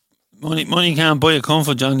 money can't buy you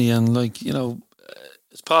comfort, Johnny, and like, you know,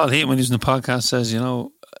 as Paul Heaton, when he was in the podcast, says, you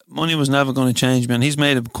know, money was never going to change me, and he's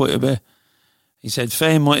made it quite a bit. He said,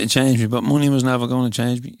 fame might have changed me, but money was never going to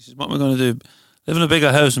change me. He says, what am I going to do? Live in a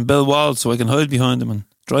bigger house and build walls so I can hide behind them, and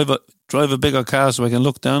drive a bigger car so I can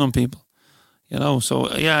look down on people. You know,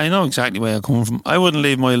 so yeah, I know exactly where I come from. I wouldn't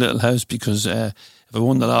leave my little house because if I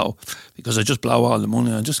won the lotto, because I just blow all the money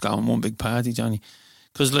and I just go on one big party, Johnny.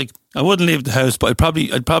 Because like I wouldn't leave the house, but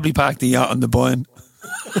I'd probably park the yacht on the Boyne.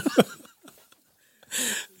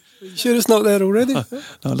 You sure it's not there already?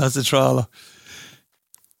 No, that's a trawler.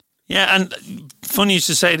 Yeah, and funny you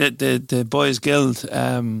should say that the Boys Guild.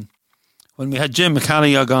 When we had Jim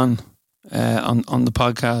McCalliog on the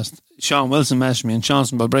podcast, Sean Wilson messaged me and Sean's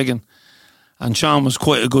from Balbriggan, and Sean was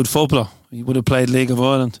quite a good footballer. He would have played League of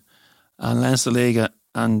Ireland and Leinster League,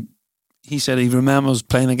 and he said he remembers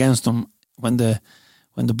playing against them when the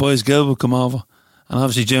Boys Guild would come over, and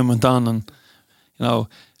obviously Jim went on and, you know,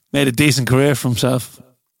 made a decent career for himself.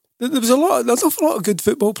 There's an awful lot of good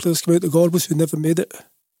football players come out of Gorbis who never made it.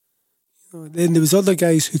 You know, then there was other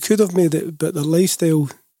guys who could have made it, but their lifestyle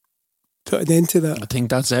put an end to that. I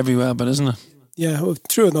think that's everywhere, but isn't it? Yeah, well,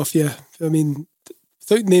 true enough, yeah. I mean,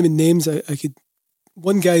 without naming names, I could...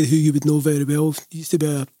 One guy who you would know very well, he used to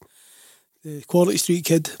be a Quality Street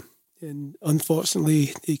kid, and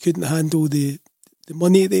unfortunately he couldn't handle the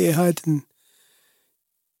money that he had, and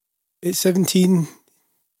at 17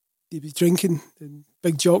 he was drinking, and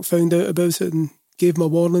Big Jock found out about it and gave him a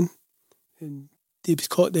warning, and he was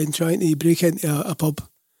caught then trying to break into a pub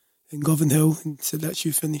in Govan Hill and said, that's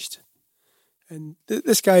you finished. And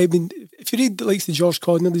this guy, I mean, if you read the George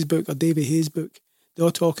Connolly's book or Davy Hayes' book, they all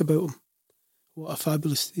talk about him. What a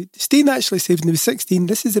fabulous... Steen actually said when he was 16,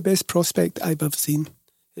 this is the best prospect I've ever seen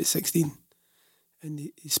at 16. And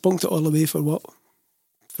he spunked it all away for what?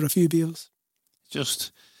 For a few beers.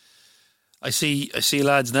 Just... I see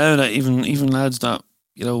lads now that even lads that,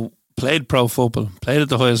 you know, played pro football, played at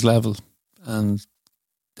the highest level, and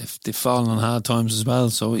they've fallen on hard times as well.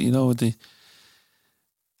 So, you know,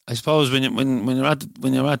 I suppose when you're at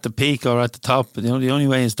the peak or at the top, you know, the only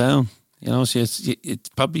way is down. You know, so it's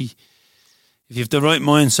probably, if you have the right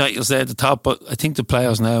mindset, you'll stay at the top. But I think the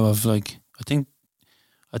players now have I think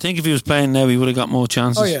if he was playing now, he would have got more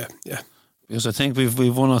chances. Oh yeah. Because I think we've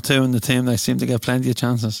 1 or 2 in the team that seem to get plenty of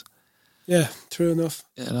chances. Yeah, true enough.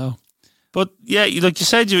 You know, but yeah, like you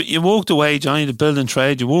said, you walked away, Johnny, the building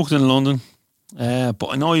trade. You walked in London, but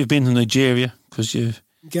I know you've been to Nigeria because you've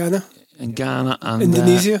Ghana and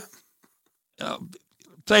Indonesia.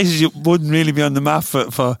 Places you wouldn't really be on the map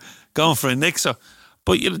for going for a nixer.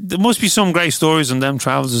 But there must be some great stories on them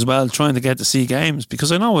travels as well, trying to get to see games,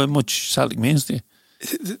 because I know how much Celtic means to you.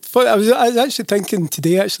 I was actually thinking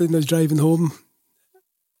today, when I was driving home,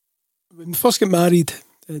 when we first got married,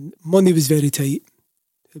 and money was very tight.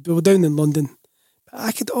 We were down in London, but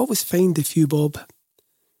I could always find a few bob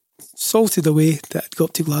salted away that I'd go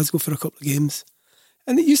up to Glasgow for a couple of games.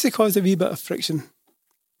 And it used to cause a wee bit of friction.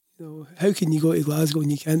 You know, how can you go to Glasgow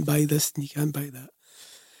and you can't buy this and you can't buy that?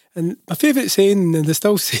 And my favourite saying, and I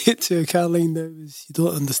still say it to Caroline now, is you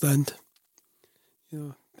don't understand. You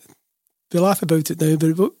know, we laugh about it now,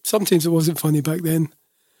 but sometimes it wasn't funny back then.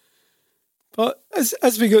 But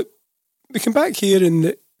as we came back here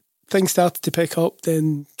and things started to pick up,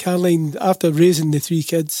 then Caroline, after raising the 3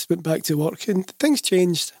 kids, went back to work and things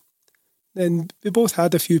changed. Then we both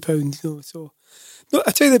had a few pounds, you know. So, no,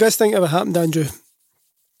 I tell you the best thing ever happened, Andrew.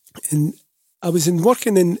 And I was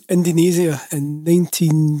working in Indonesia in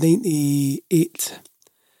 1998,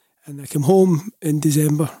 and I came home in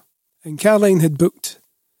December, and Caroline had booked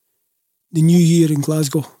the New Year in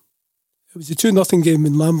Glasgow. It was a 2-0 game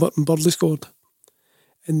when Lambert and Burley scored.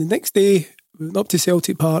 And the next day, we went up to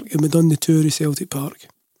Celtic Park and we done the tour of Celtic Park.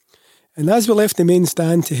 And as we left the main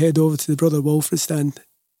stand to head over to the Brother Walford stand,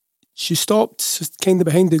 she stopped kind of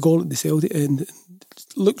behind the goal at the Celtic and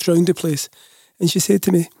looked round the place. And she said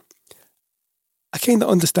to me, I kind of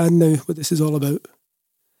understand now what this is all about.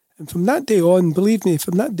 And from that day on, believe me,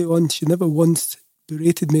 she never once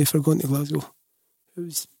berated me for going to Glasgow. It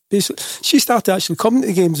was basically, she started actually coming to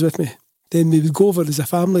the games with me. then we would go over as a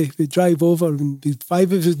family. We'd drive over, and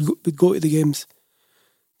five of us would go to the games.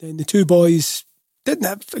 Then the two boys didn't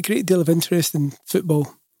have a great deal of interest in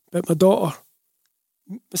football, but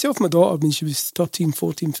myself and my daughter, when she was 13,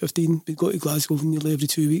 14, 15, we'd go to Glasgow nearly every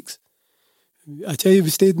 2 weeks. I tell you, we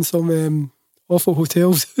stayed in some awful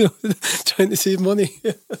hotels trying to save money.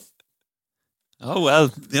 Oh,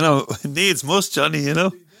 well, needs must, Johnny, staying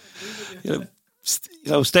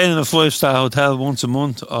in a 5-star hotel once a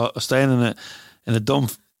month or staying in a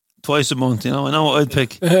dump twice a month, I know what I'd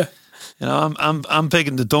pick. I'm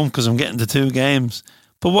picking the dump because I'm getting the 2 games.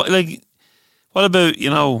 But what about,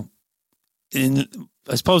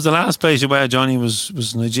 I suppose the last place you were, Johnny,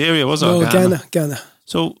 was Nigeria, was it? No, Ghana.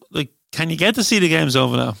 So, can you get to see the games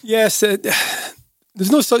over there? Yes,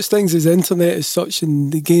 there's no such things as internet as such in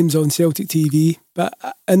the games on Celtic TV, but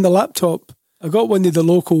in the laptop, I got one of the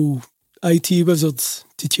local IT wizards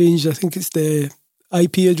to change, I think it's the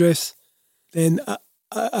IP address. Then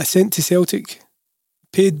I sent to Celtic,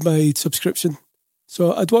 paid my subscription.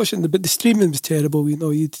 So I'd watch it, but the streaming was terrible,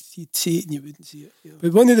 you'd see it and you wouldn't see it.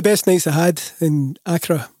 But one of the best nights I had in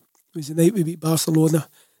Accra was the night we beat Barcelona.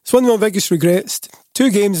 It's one of my biggest regrets. 2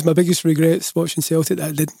 games, my biggest regrets watching Celtic that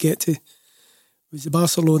I didn't get to was the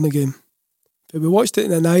Barcelona game. But we watched it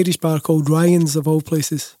in an Irish bar called Ryan's, of all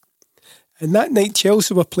places. And that night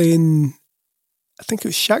Chelsea were playing, I think it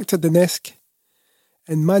was Shakhtar Donetsk,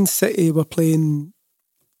 and Man City were playing,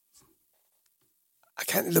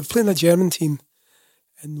 they were playing a German team.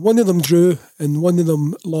 And one of them drew and one of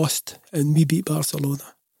them lost, and we beat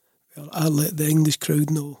Barcelona. Well, I let the English crowd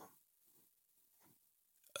know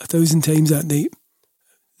 1,000 times that night.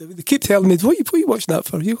 They keep telling me, what are you watching that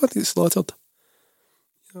for? You're going to get slaughtered.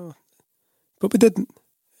 But we didn't.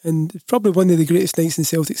 And it's probably one of the greatest nights in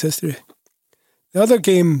Celtic's history. The other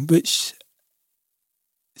game, which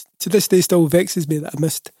to this day still vexes me that I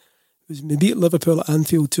missed, was we beat Liverpool at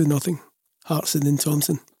Anfield 2-0, Hartson and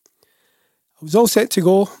Thompson. I was all set to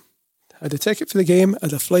go. I had a ticket for the game, I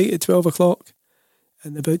had a flight at 12 o'clock,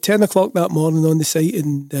 and about 10 o'clock that morning on the site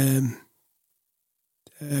in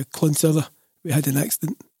Clonsilla, we had an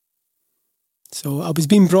accident. So I was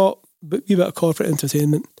being brought a wee bit of corporate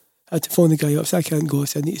entertainment. I had to phone the guy up, so I can't go,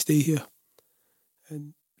 so I need to stay here.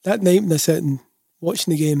 And that night when I sat and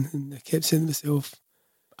watching the game, and I kept saying to myself,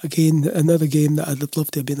 again, another game that I'd have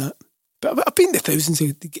loved to have been at. But I've been to thousands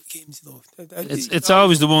of games, It's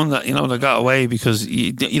always the one that, that got away because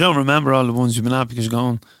you don't remember all the ones you've been at because you're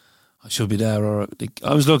going, I should be there. Or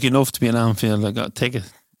I was lucky enough to be in Anfield. I got a ticket,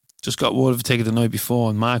 just got word of a ticket the night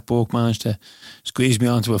before, and Mark Bourke managed to squeeze me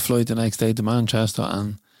onto a flight the next day to Manchester.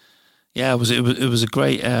 And yeah, it was a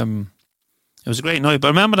great night. But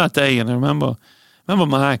I remember that day, and I remember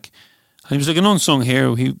Mark, and he was like an unsung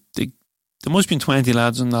hero. There must have been 20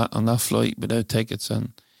 lads on that flight without tickets,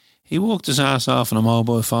 and he walked his ass off on a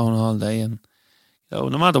mobile phone all day, and no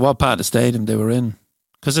matter what part of the stadium they were in,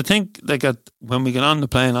 because I think when we got on the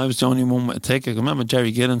plane, I was the only one with a ticket. I remember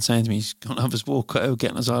Jerry Gillen saying to me, he's going to have his work cut out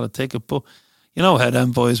getting us all a ticket, but you know how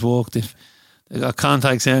them boys walked. If they got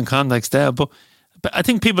contacts here and contacts there, but I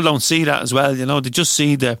think people don't see that as well. They just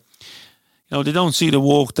see they don't see the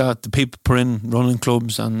work that the people put in running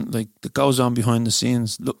clubs and that goes on behind the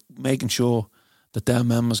scenes, making sure that their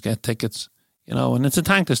members get tickets. And it's a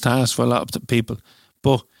thankless task for a lot of people.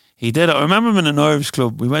 But he did it. I remember him in an Irish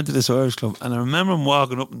club. We went to this Irish club, and I remember him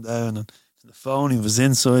walking up and down, and the phone, he was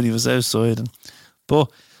inside, he was outside. There's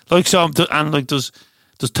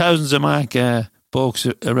thousands of Mark folks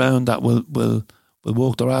around that will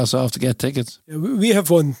walk their ass off to get tickets. Yeah, we have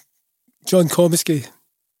one, John Comiskey,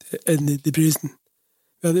 in the Brazen.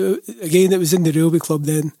 Well, again, it was in the Railway Club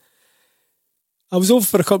then. I was over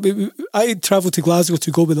for a couple. I had travelled to Glasgow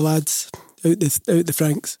to go with the lads out the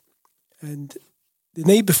Franks, and the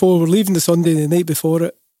night before, we're leaving the Sunday, and the night before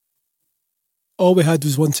it, all we had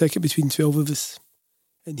was one ticket between 12 of us.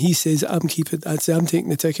 And he says, I'm keeping. I say, I'm taking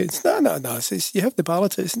the ticket. It's, no. I says, you have the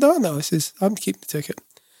ballot. It's, no. I says, I'm keeping the ticket.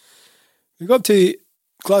 We got to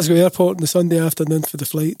Glasgow Airport on the Sunday afternoon for the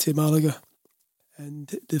flight to Malaga, and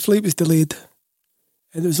the flight was delayed.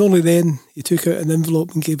 And it was only then he took out an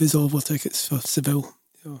envelope and gave us all our tickets for Seville.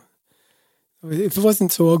 If it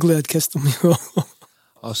wasn't so ugly, I'd kissed him.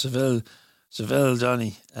 Oh, Seville,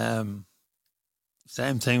 Johnny.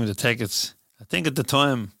 Same thing with the tickets. I think at the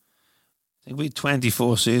time, we had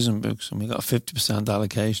 24 season books and we got a 50%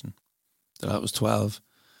 allocation. So that was 12.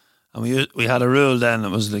 And we had a rule then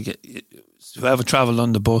that was like, whoever travelled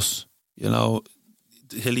on the bus,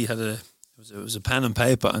 Hilly had it was a pen and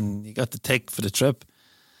paper, and you got the tick for the trip.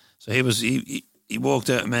 So he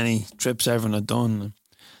walked out many trips everyone had done, and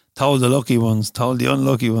told the lucky ones, told the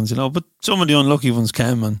unlucky ones, but some of the unlucky ones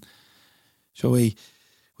came, and So we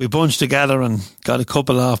bunched together and got a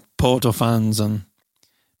couple of Porto fans, and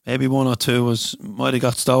maybe one or two might have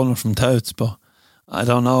got stolen from touts, but I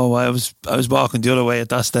don't know. I was walking the other way at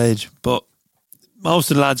that stage, but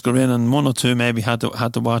most of the lads got in, and one or two maybe had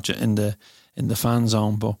to watch it in the fan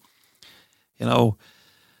zone. But you know,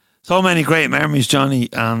 so many great memories, Johnny,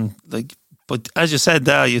 and like. But as you said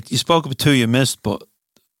there, you spoke about two you missed, but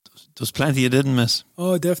there's plenty you didn't miss.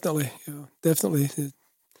 Oh, definitely, definitely.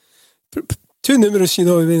 Too numerous, you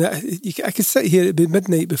know. I mean, I could sit here at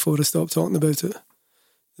midnight before I stop talking about it.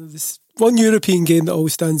 This one European game that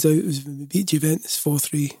always stands out was when we beat Juventus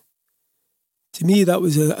 4-3. To me, that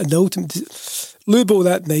was an ultimate. Lubo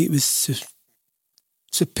that night was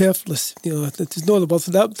superfluous. You know, there's no other word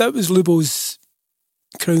for that. That was Lubo's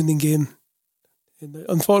crowning game. And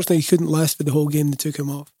unfortunately, he couldn't last for the whole game. They took him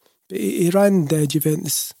off. But he ran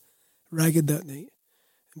Juventus ragged that night.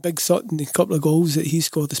 And Big Sutton, a couple of goals that he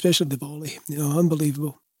scored, especially the volley. You know,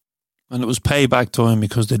 unbelievable. And it was payback time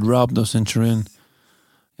because they'd robbed us in Turin.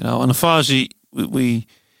 You know, and unfortunately, we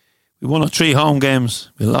won our 3 home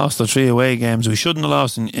games. We lost our 3 away games. We shouldn't have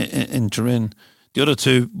lost in Turin. The other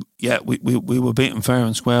 2, yeah, we were beaten fair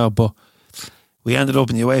and square, but we ended up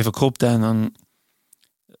in the UEFA Cup then, and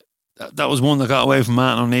that was one that got away from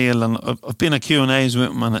Martin O'Neill, and I've been at Q&As with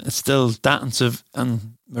him, and it's still that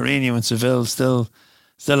and Mourinho and Seville still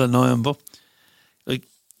annoying. But like,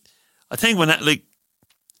 I think when that, like,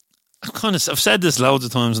 I've said this loads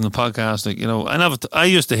of times in the podcast. Like, you know, I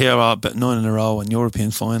used to hear about 9 in a row in European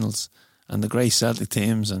finals and the great Celtic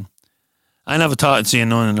teams, and I never thought I'd see a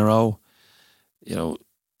 9 in a row. You know,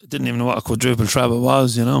 I didn't even know what a quadruple treble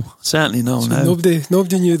was. You know, certainly know now.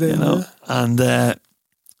 Nobody knew that. You know, and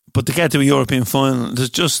but to get to a European final,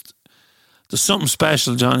 there's something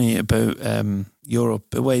special, Johnny, about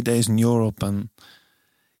Europe, away days in Europe, and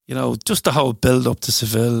you know, just the whole build up to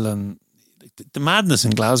Seville and the madness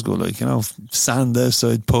in Glasgow, like, you know, sand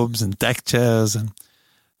outside pubs and deck chairs, and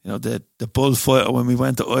you know, the bullfighter when we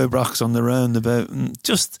went to Ibrox on the roundabout, and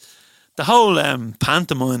just the whole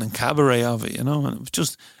pantomime and cabaret of it, you know. And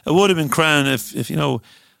it would have been crowned if you know,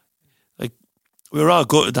 like, we were all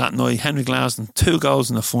gutted that night. Henrik Larsson, 2 goals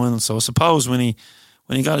in the final. So I suppose when he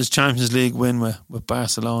got his Champions League win with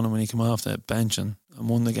Barcelona, when he came off the bench and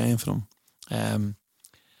won the game for them,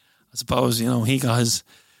 I suppose, you know, he got his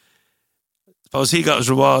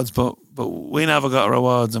rewards, but we never got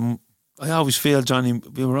rewards. And I always feel, Johnny,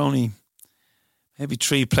 we were only maybe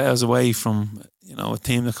 3 players away from, you know, a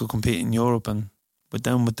team that could compete in Europe. And with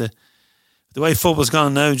the way football's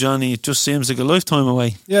gone now, Johnny, it just seems like a lifetime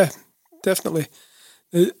away. Yeah, definitely.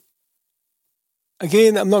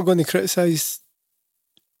 Again, I'm not going to criticise.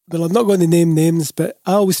 Well, I'm not going to name names, but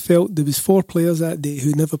I always felt there was 4 players that day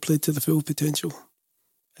who never played to their full potential,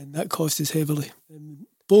 and that cost us heavily.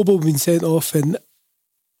 Bobo had been sent off, and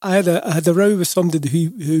I had a row with somebody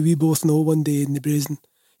who we both know one day in the Brazen.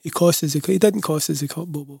 He didn't cost us a cup,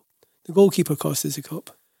 Bobo. The goalkeeper cost us a cup.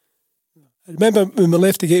 I remember when we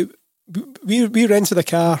left the gate, we rented a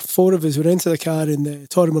car, 4 of us, we rented a car in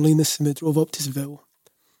Torremolinos, and we drove up to Seville.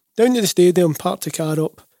 Down to the stadium, parked the car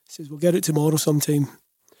up, says we'll get it tomorrow sometime.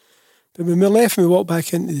 But when we left and we walked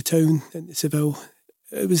back into the town, into Seville,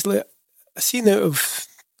 it was like a scene out of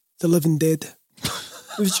The Living Dead.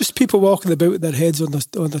 It was just people walking about with their heads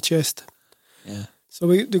on their chest. Yeah. So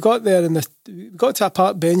we got there, and we got to a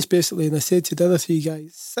park bench basically, and I said to the other 3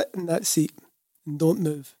 guys, sit in that seat and don't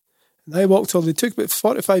move. And I walked all. It took about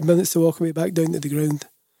 45 minutes to walk me back down to the ground,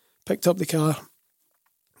 picked up the car,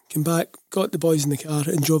 came back, got the boys in the car,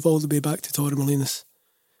 and drove all the way back to Torremolinos.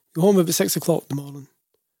 Got home about 6 o'clock in the morning.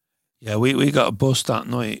 Yeah, we got a bus that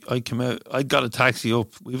night. I came out. I got a taxi up.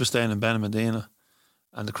 We were staying in Benalmadena,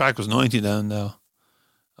 and the crack was 90 down there.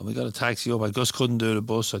 And we got a taxi up. I just couldn't do the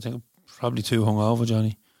bus. I think I'm probably too hungover,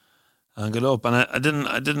 Johnny. And got up, and I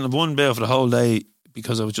didn't have one beer for the whole day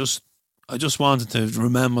because I just wanted to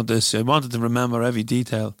remember this. I wanted to remember every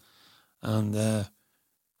detail. And when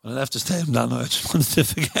I left the stadium that night, I just wanted to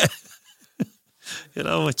forget. You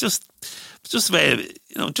know, it's just the way,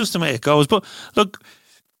 you know, just the way it goes. But look,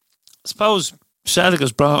 I suppose Celtic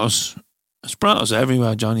has brought us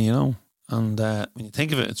everywhere, Johnny, you know. And when you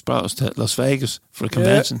think of it, it's brought us to Las Vegas for a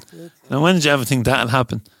convention. Yeah. Now, when did you ever think that'd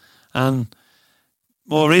happen? And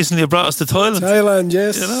more recently, it brought us to Thailand. Thailand,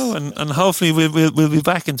 yes. You know, and hopefully we'll be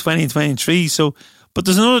back in 2023. So, but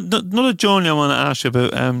there's another journey I want to ask you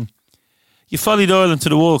about. You followed Ireland to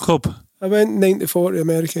the World Cup. I went 94 to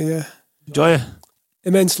America, yeah. Enjoy it?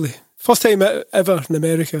 Immensely. First time ever in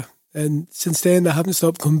America. And since then, I haven't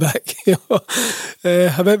stopped coming back. You know?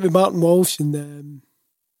 I went with Martin Walsh and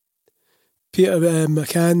Peter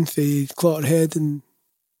McCann for Clotterhead, and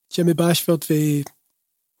Jimmy Bashford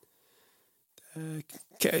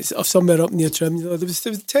of somewhere up near Trim. There was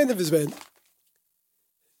 10 of us went.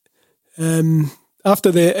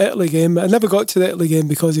 After the Italy game, I never got to the Italy game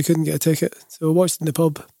because I couldn't get a ticket, so I watched in the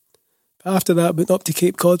pub. But after that, I went up to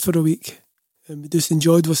Cape Cod for a week, and we just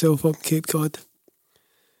enjoyed ourselves up in Cape Cod.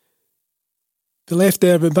 We left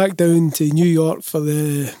there, went back down to New York for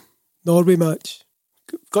the Norway match.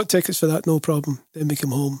 Got tickets for that, no problem. Then we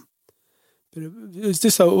came home. But it was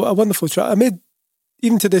just a wonderful trip. I made,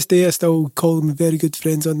 even to this day, I still call them very good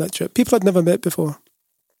friends on that trip. People I'd never met before.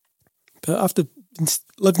 But after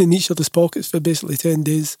living in each other's pockets for basically 10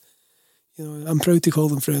 days, I'm proud to call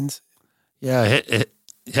them friends. Yeah,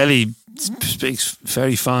 Hilly speaks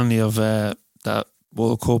very fondly of that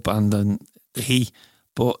World Cup and the he,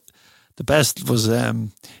 but the best was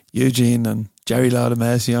Eugene and Jerry Lauder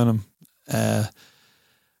Messi on him.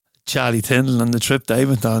 Charlie Tyndall and the trip they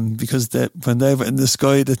went on, because when they were in the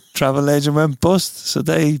sky, the travel agent went bust. So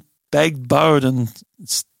they begged, borrowed and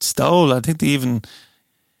stole. I think they even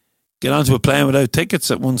get onto a plane without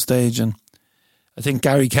tickets at one stage, and I think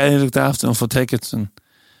Gary Kelly looked after them for tickets, and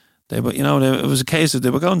it was a case of they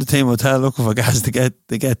were going to Team Hotel looking for guys to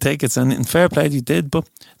get tickets, and in fair play they did, but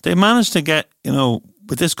they managed to get,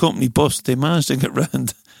 with this company bus, they managed to get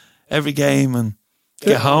round every game and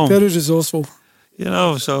get home. Very resourceful.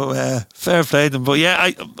 So fair play to them. But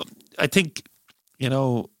yeah, I think,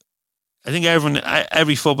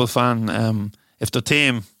 every football fan, if the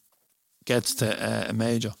team gets to a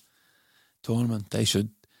major tournament, they should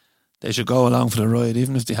go along for the ride,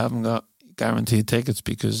 even if they haven't got guaranteed tickets,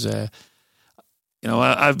 because I've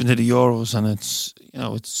been to the Euros, and it's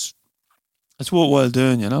worthwhile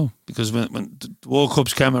doing, because when the World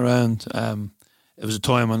Cups came around, it was a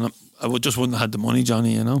time when I just wouldn't have had the money,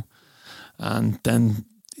 Johnny, and then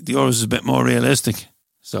the Euros is a bit more realistic.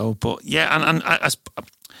 So, but yeah, and I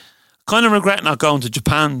kind of regret not going to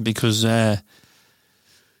Japan, because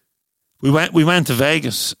we went to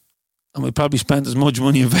Vegas, and we probably spent as much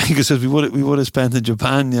money in Vegas as we would have spent in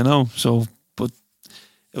Japan, So, but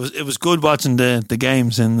it was good watching the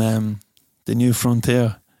games in the New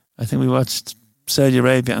Frontier. I think we watched Saudi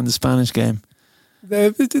Arabia and the Spanish game.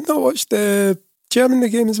 We did not watch the Germany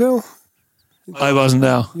game as well. I wasn't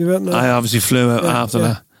there. You weren't there. I obviously flew out after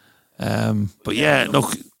that. But yeah,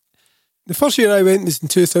 look. The first year I went was in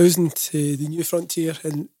 2000 to the New Frontier,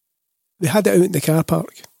 and we had it out in the car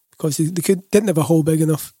park because they didn't have a hall big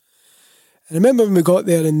enough. And I remember when we got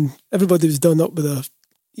there, and everybody was done up with their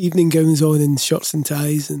evening gowns on and shirts and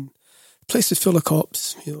ties, and the place was full of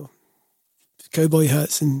cops, cowboy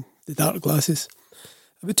hats and the dark glasses.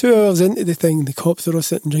 About 2 hours into the thing, the cops were all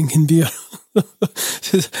sitting drinking beer.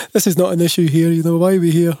 This is not an issue here, why are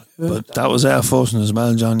we here? But that was our first as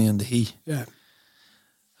well, Johnny, and the he. Yeah.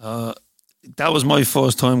 That was my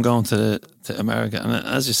first time going to America, and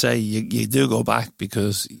as you say, you do go back,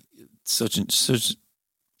 because it's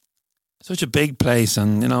such a big place,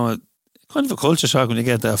 and kind of a culture shock when you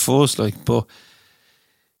get there first. But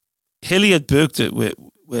Hilly had booked it with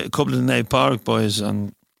a couple of the Nate Park boys,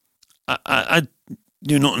 and I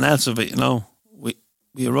knew nothing else of it.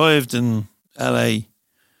 We arrived in LA,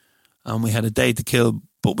 and we had a day to kill,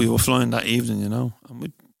 but we were flying that evening, and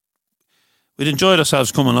we'd enjoyed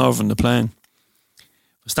ourselves coming over in the plane.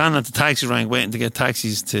 We're standing at the taxi rank waiting to get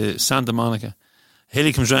taxis to Santa Monica.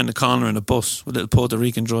 Hilly comes round the corner in a bus with a little Puerto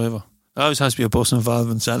Rican driver. There always has to be a bus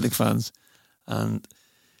involving Celtic fans. And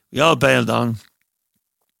we all bailed on.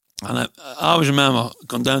 And I always remember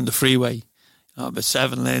going down the freeway, about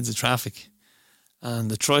 7 lanes of traffic,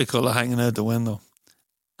 and the tricolour hanging out the window,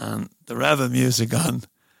 and the Reva music on.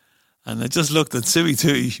 And I just looked at Suey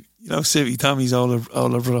Tootie, Suey, Tommy's older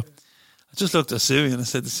brother. I just looked at Suey and I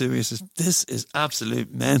said to Suey, I said, this is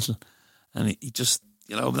absolute mental. And he just,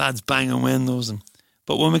 lads banging windows.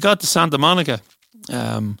 But when we got to Santa Monica,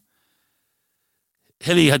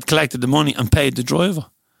 Hilly had collected the money and paid the driver.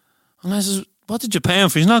 And I said, what did you pay him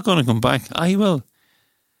for? He's not going to come back. He will.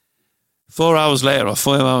 4 hours later or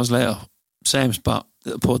 5 hours later, same spot,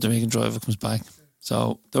 the Puerto Rican driver comes back.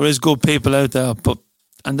 So there is good people out there.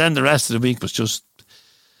 And then the rest of the week was just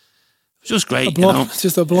great. It's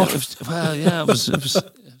just a block. It was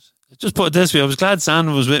just put it this way, I was glad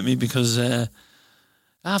Sandra was with me, because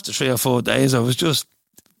after 3 or 4 days, I was just,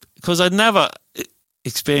 because I'd never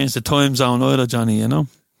experienced the time zone either, Johnny,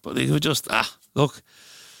 but they were just, look,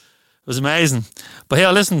 it was amazing. But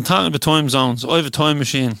here, listen, talking about time zones, I have a time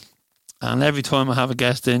machine, and every time I have a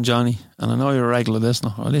guest in, Johnny, and I know you're a regular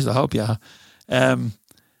listener, or at least I hope you are,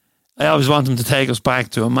 I always want them to take us back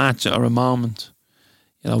to a match or a moment,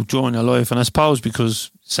 during your life. And I suppose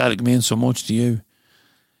because Celtic means so much to you,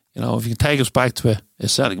 You know, if you can take us back to a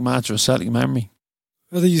Celtic match or a Celtic memory.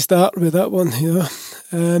 Whether you start with that one,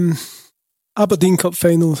 Aberdeen Cup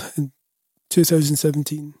final in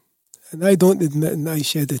 2017. And I don't admit that I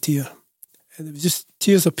shed a tear. And it was just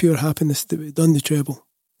tears of pure happiness that we'd done the treble.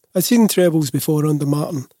 I'd seen trebles before under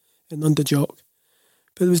Martin and under Jock.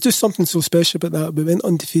 But there was just something so special about that. We went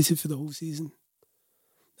undefeated for the whole season.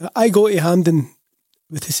 Now, I go to Hampden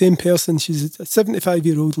with the same person. She's a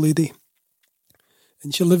 75-year-old lady.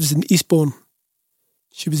 And she lives in Eastbourne.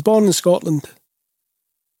 She was born in Scotland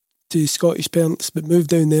to Scottish parents, but moved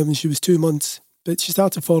down there when she was 2 months. But she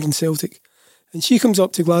started following Celtic. And she comes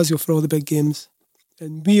up to Glasgow for all the big games.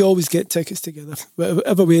 And we always get tickets together.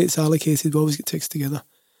 Whatever way it's allocated, we always get tickets together.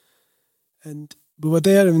 And we were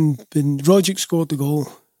there, and when Rogic scored the goal,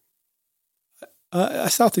 I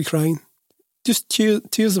started crying. Just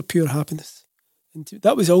tears of pure happiness. And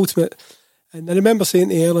that was ultimate. And I remember saying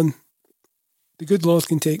to Ellen, the good Lord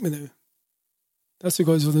can take me now. That's the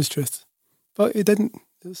God's honest truth. But he didn't.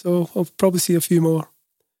 So I'll probably see a few more.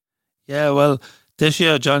 Yeah, well, this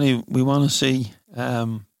year, Johnny, we want to see a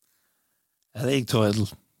league title,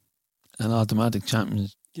 an automatic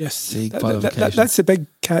Champions League qualification. That's the big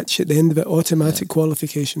catch at the end of it, automatic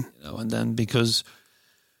qualification. You know, and then because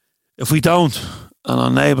if we don't, and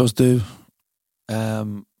our neighbours do,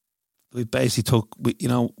 we basically took,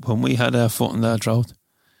 when we had our foot in their throat,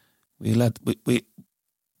 we not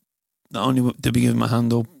only did we give them a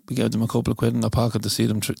hand up, we gave them a couple of quid in their pocket to see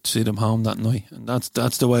them home that night. And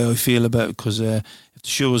that's the way I feel about it, because if the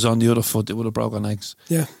shoe was on the other foot, they would have broken eggs.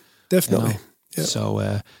 Yeah, definitely. Yep.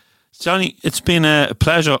 So, Johnny, it's been a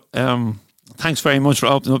pleasure. Thanks very much for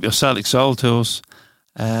opening up your Celtic soul to us.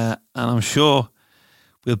 And I'm sure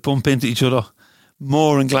we'll bump into each other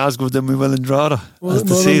more in Glasgow than we will in Drogheda as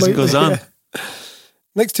the season goes on. Yeah.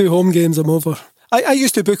 Next 2 home games, I'm over. I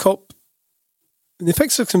used to book up, when the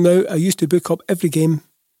fixtures come out, I used to book up every game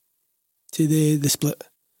to the split.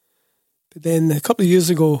 But then a couple of years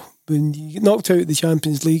ago, when you get knocked out of the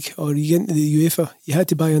Champions League or you get into the UEFA, you had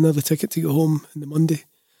to buy another ticket to go home on the Monday.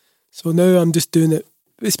 So now I'm just doing it,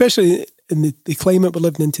 especially in the climate we're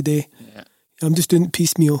living in today. Yeah. I'm just doing it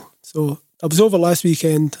piecemeal. So I was over last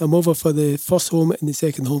weekend. I'm over for the first home and the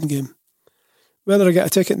second home game. Whether I get a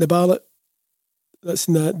ticket in the ballot, that's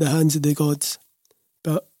in the hands of the gods.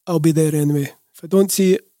 But I'll be there anyway. If I don't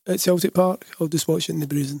see it at Celtic Park, I'll just watch it in the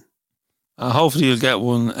Bruising. Hopefully you'll get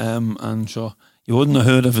one, and sure, you wouldn't have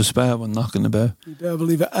heard of a spare one knocking about. You better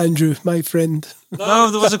believe it, Andrew, my friend. No,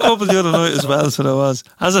 there was a couple the other night as well, so there was.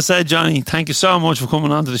 As I said, Johnny, thank you so much for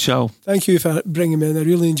coming on to the show. Thank you for bringing me in. I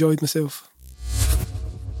really enjoyed myself.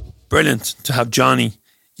 Brilliant to have Johnny,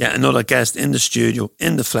 yet another guest in the studio,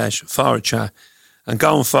 in the flesh, for a chat. And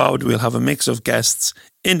going forward, we'll have a mix of guests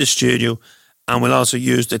in the studio, and we'll also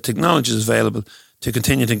use the technologies available to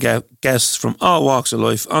continue to get guests from all walks of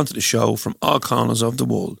life onto the show from all corners of the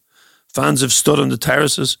world. Fans have stood on the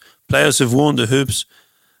terraces, players have won the hoops,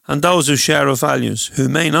 and those who share our values, who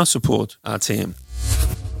may not support our team.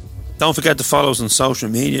 Don't forget to follow us on social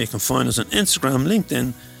media. You can find us on Instagram,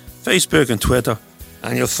 LinkedIn, Facebook and Twitter,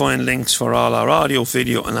 and you'll find links for all our audio,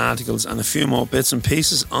 video and articles and a few more bits and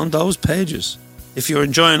pieces on those pages. If you're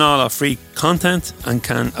enjoying all our free content and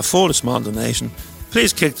can afford a small donation,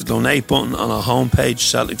 please click the donate button on our homepage,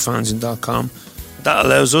 CelticFanzine.com. That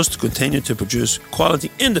allows us to continue to produce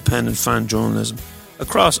quality independent fan journalism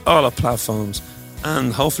across all our platforms,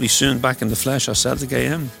 and hopefully soon back in the flesh at Celtic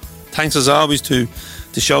AM. Thanks as always to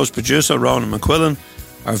the show's producer Ronan McQuillan,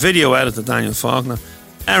 our video editor Daniel Faulkner,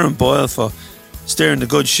 Aaron Boyle for steering the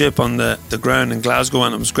good ship on the ground in Glasgow,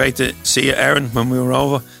 and it was great to see you, Aaron, when we were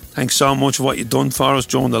over. Thanks so much for what you've done for us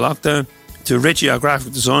during the lockdown. To Richie, our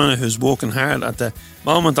graphic designer, who's working hard at the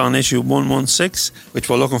moment on issue 116, which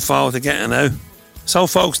we're looking forward to getting out. So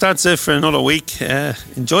folks, that's it for another week.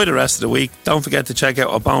 Enjoy the rest of the week. Don't forget to check out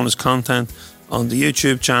our bonus content on the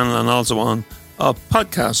YouTube channel and also on our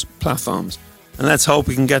podcast platforms. And let's hope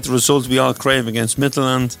we can get the results we all crave against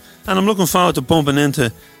Midtjylland. And I'm looking forward to bumping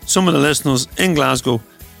into some of the listeners in Glasgow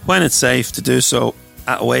when it's safe to do so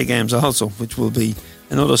at away games also, which will be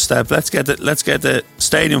another step. Let's get the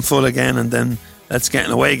stadium full again, and then let's get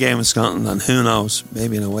an away game in Scotland, and who knows,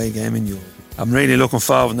 maybe an away game in Europe. I'm really looking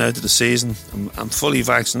forward now to the season. I'm fully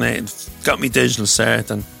vaccinated, got me digital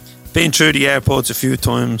cert, and been through the airports a few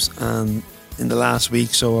times and in the last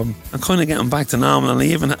week, so I'm kind of getting back to normal.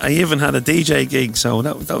 And I even had a DJ gig, so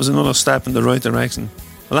that was another step in the right direction.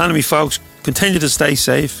 Well, anyway, folks, continue to stay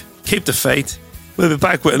safe, keep the faith. We'll be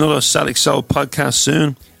back with another Celtic Soul podcast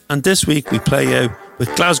soon, and this week we play out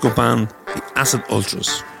with Glasgow band the Acid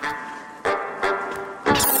Ultras.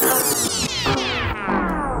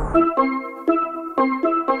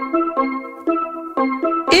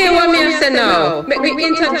 say now, make me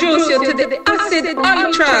introduce you to the Acid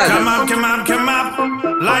Ultras. Come up, come up, come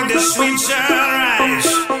up, like the sweet sunrise.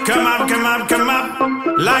 Come up, come up, come up,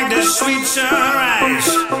 like the sweet sunrise.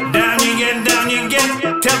 Down you get,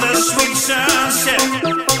 till the sweet sunset.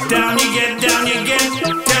 Down you get,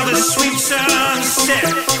 till the sweet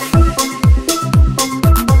sunset.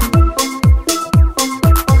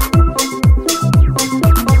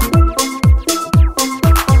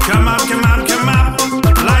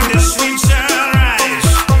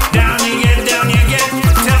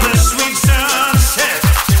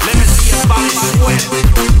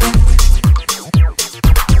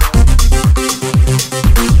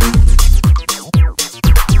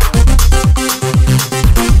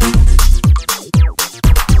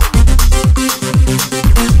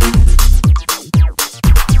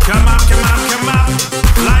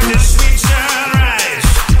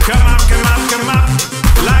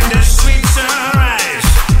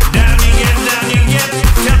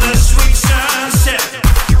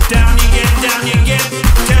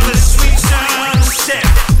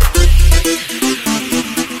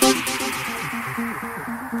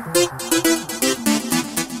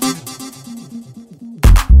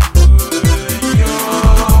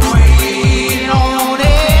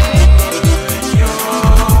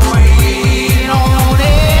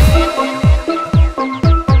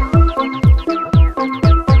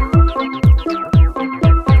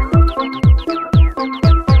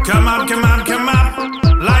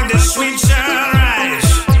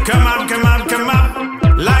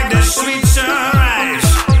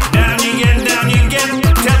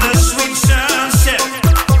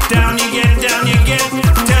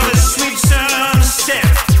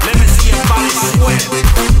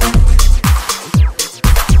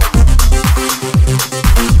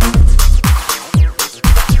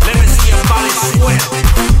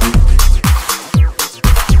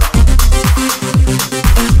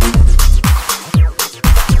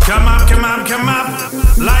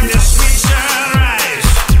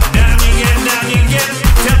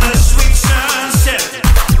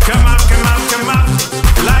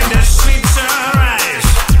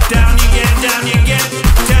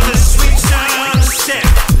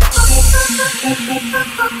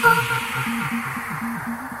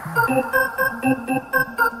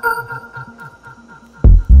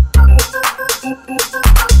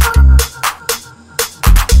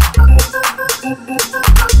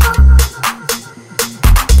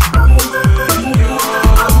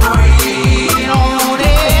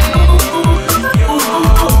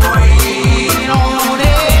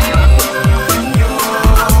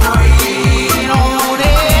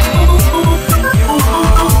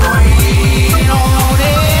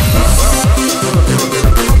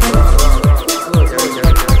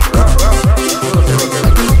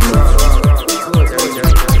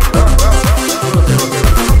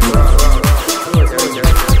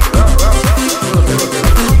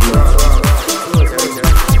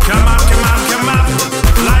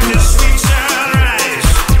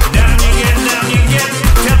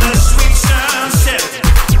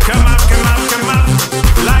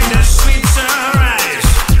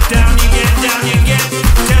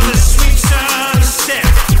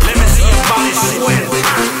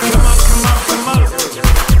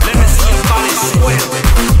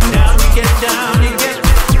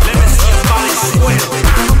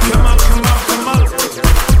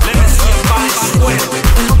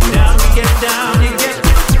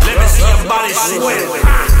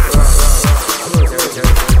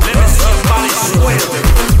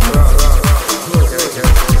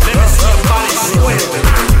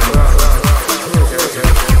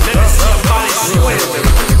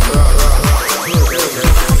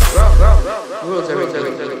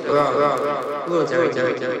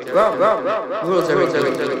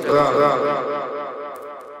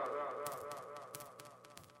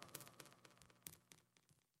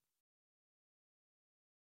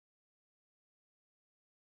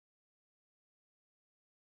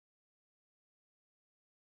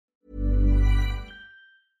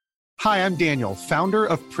 Hi, I'm Daniel, founder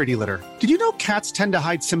of Pretty Litter. Did you know cats tend to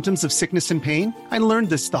hide symptoms of sickness and pain? I learned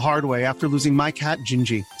this the hard way after losing my cat,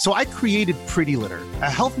 Gingy. So I created Pretty Litter, a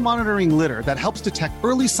health monitoring litter that helps detect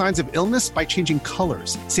early signs of illness by changing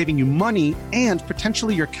colors, saving you money and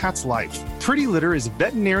potentially your cat's life. Pretty Litter is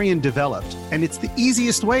veterinarian developed, and it's the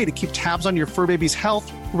easiest way to keep tabs on your fur baby's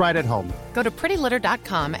health right at home. Go to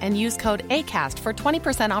prettylitter.com and use code ACAST for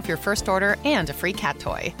 20% off your first order and a free cat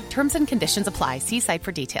toy. Terms and conditions apply. See site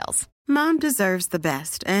for details. Mom deserves the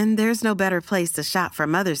best, and there's no better place to shop for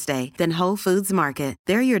Mother's Day than Whole Foods Market.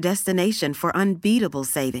 They're your destination for unbeatable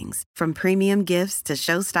savings, from premium gifts to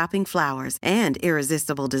show-stopping flowers and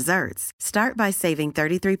irresistible desserts. Start by saving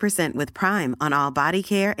 33% with Prime on all body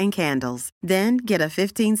care and candles. Then get a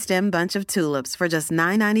 15-stem bunch of tulips for just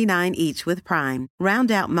 $9.99 each with Prime.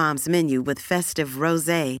 Round out Mom's menu with festive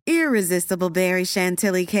rosé, irresistible berry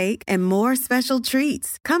chantilly cake, and more special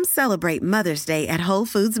treats. Come celebrate Mother's Day at Whole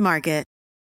Foods Market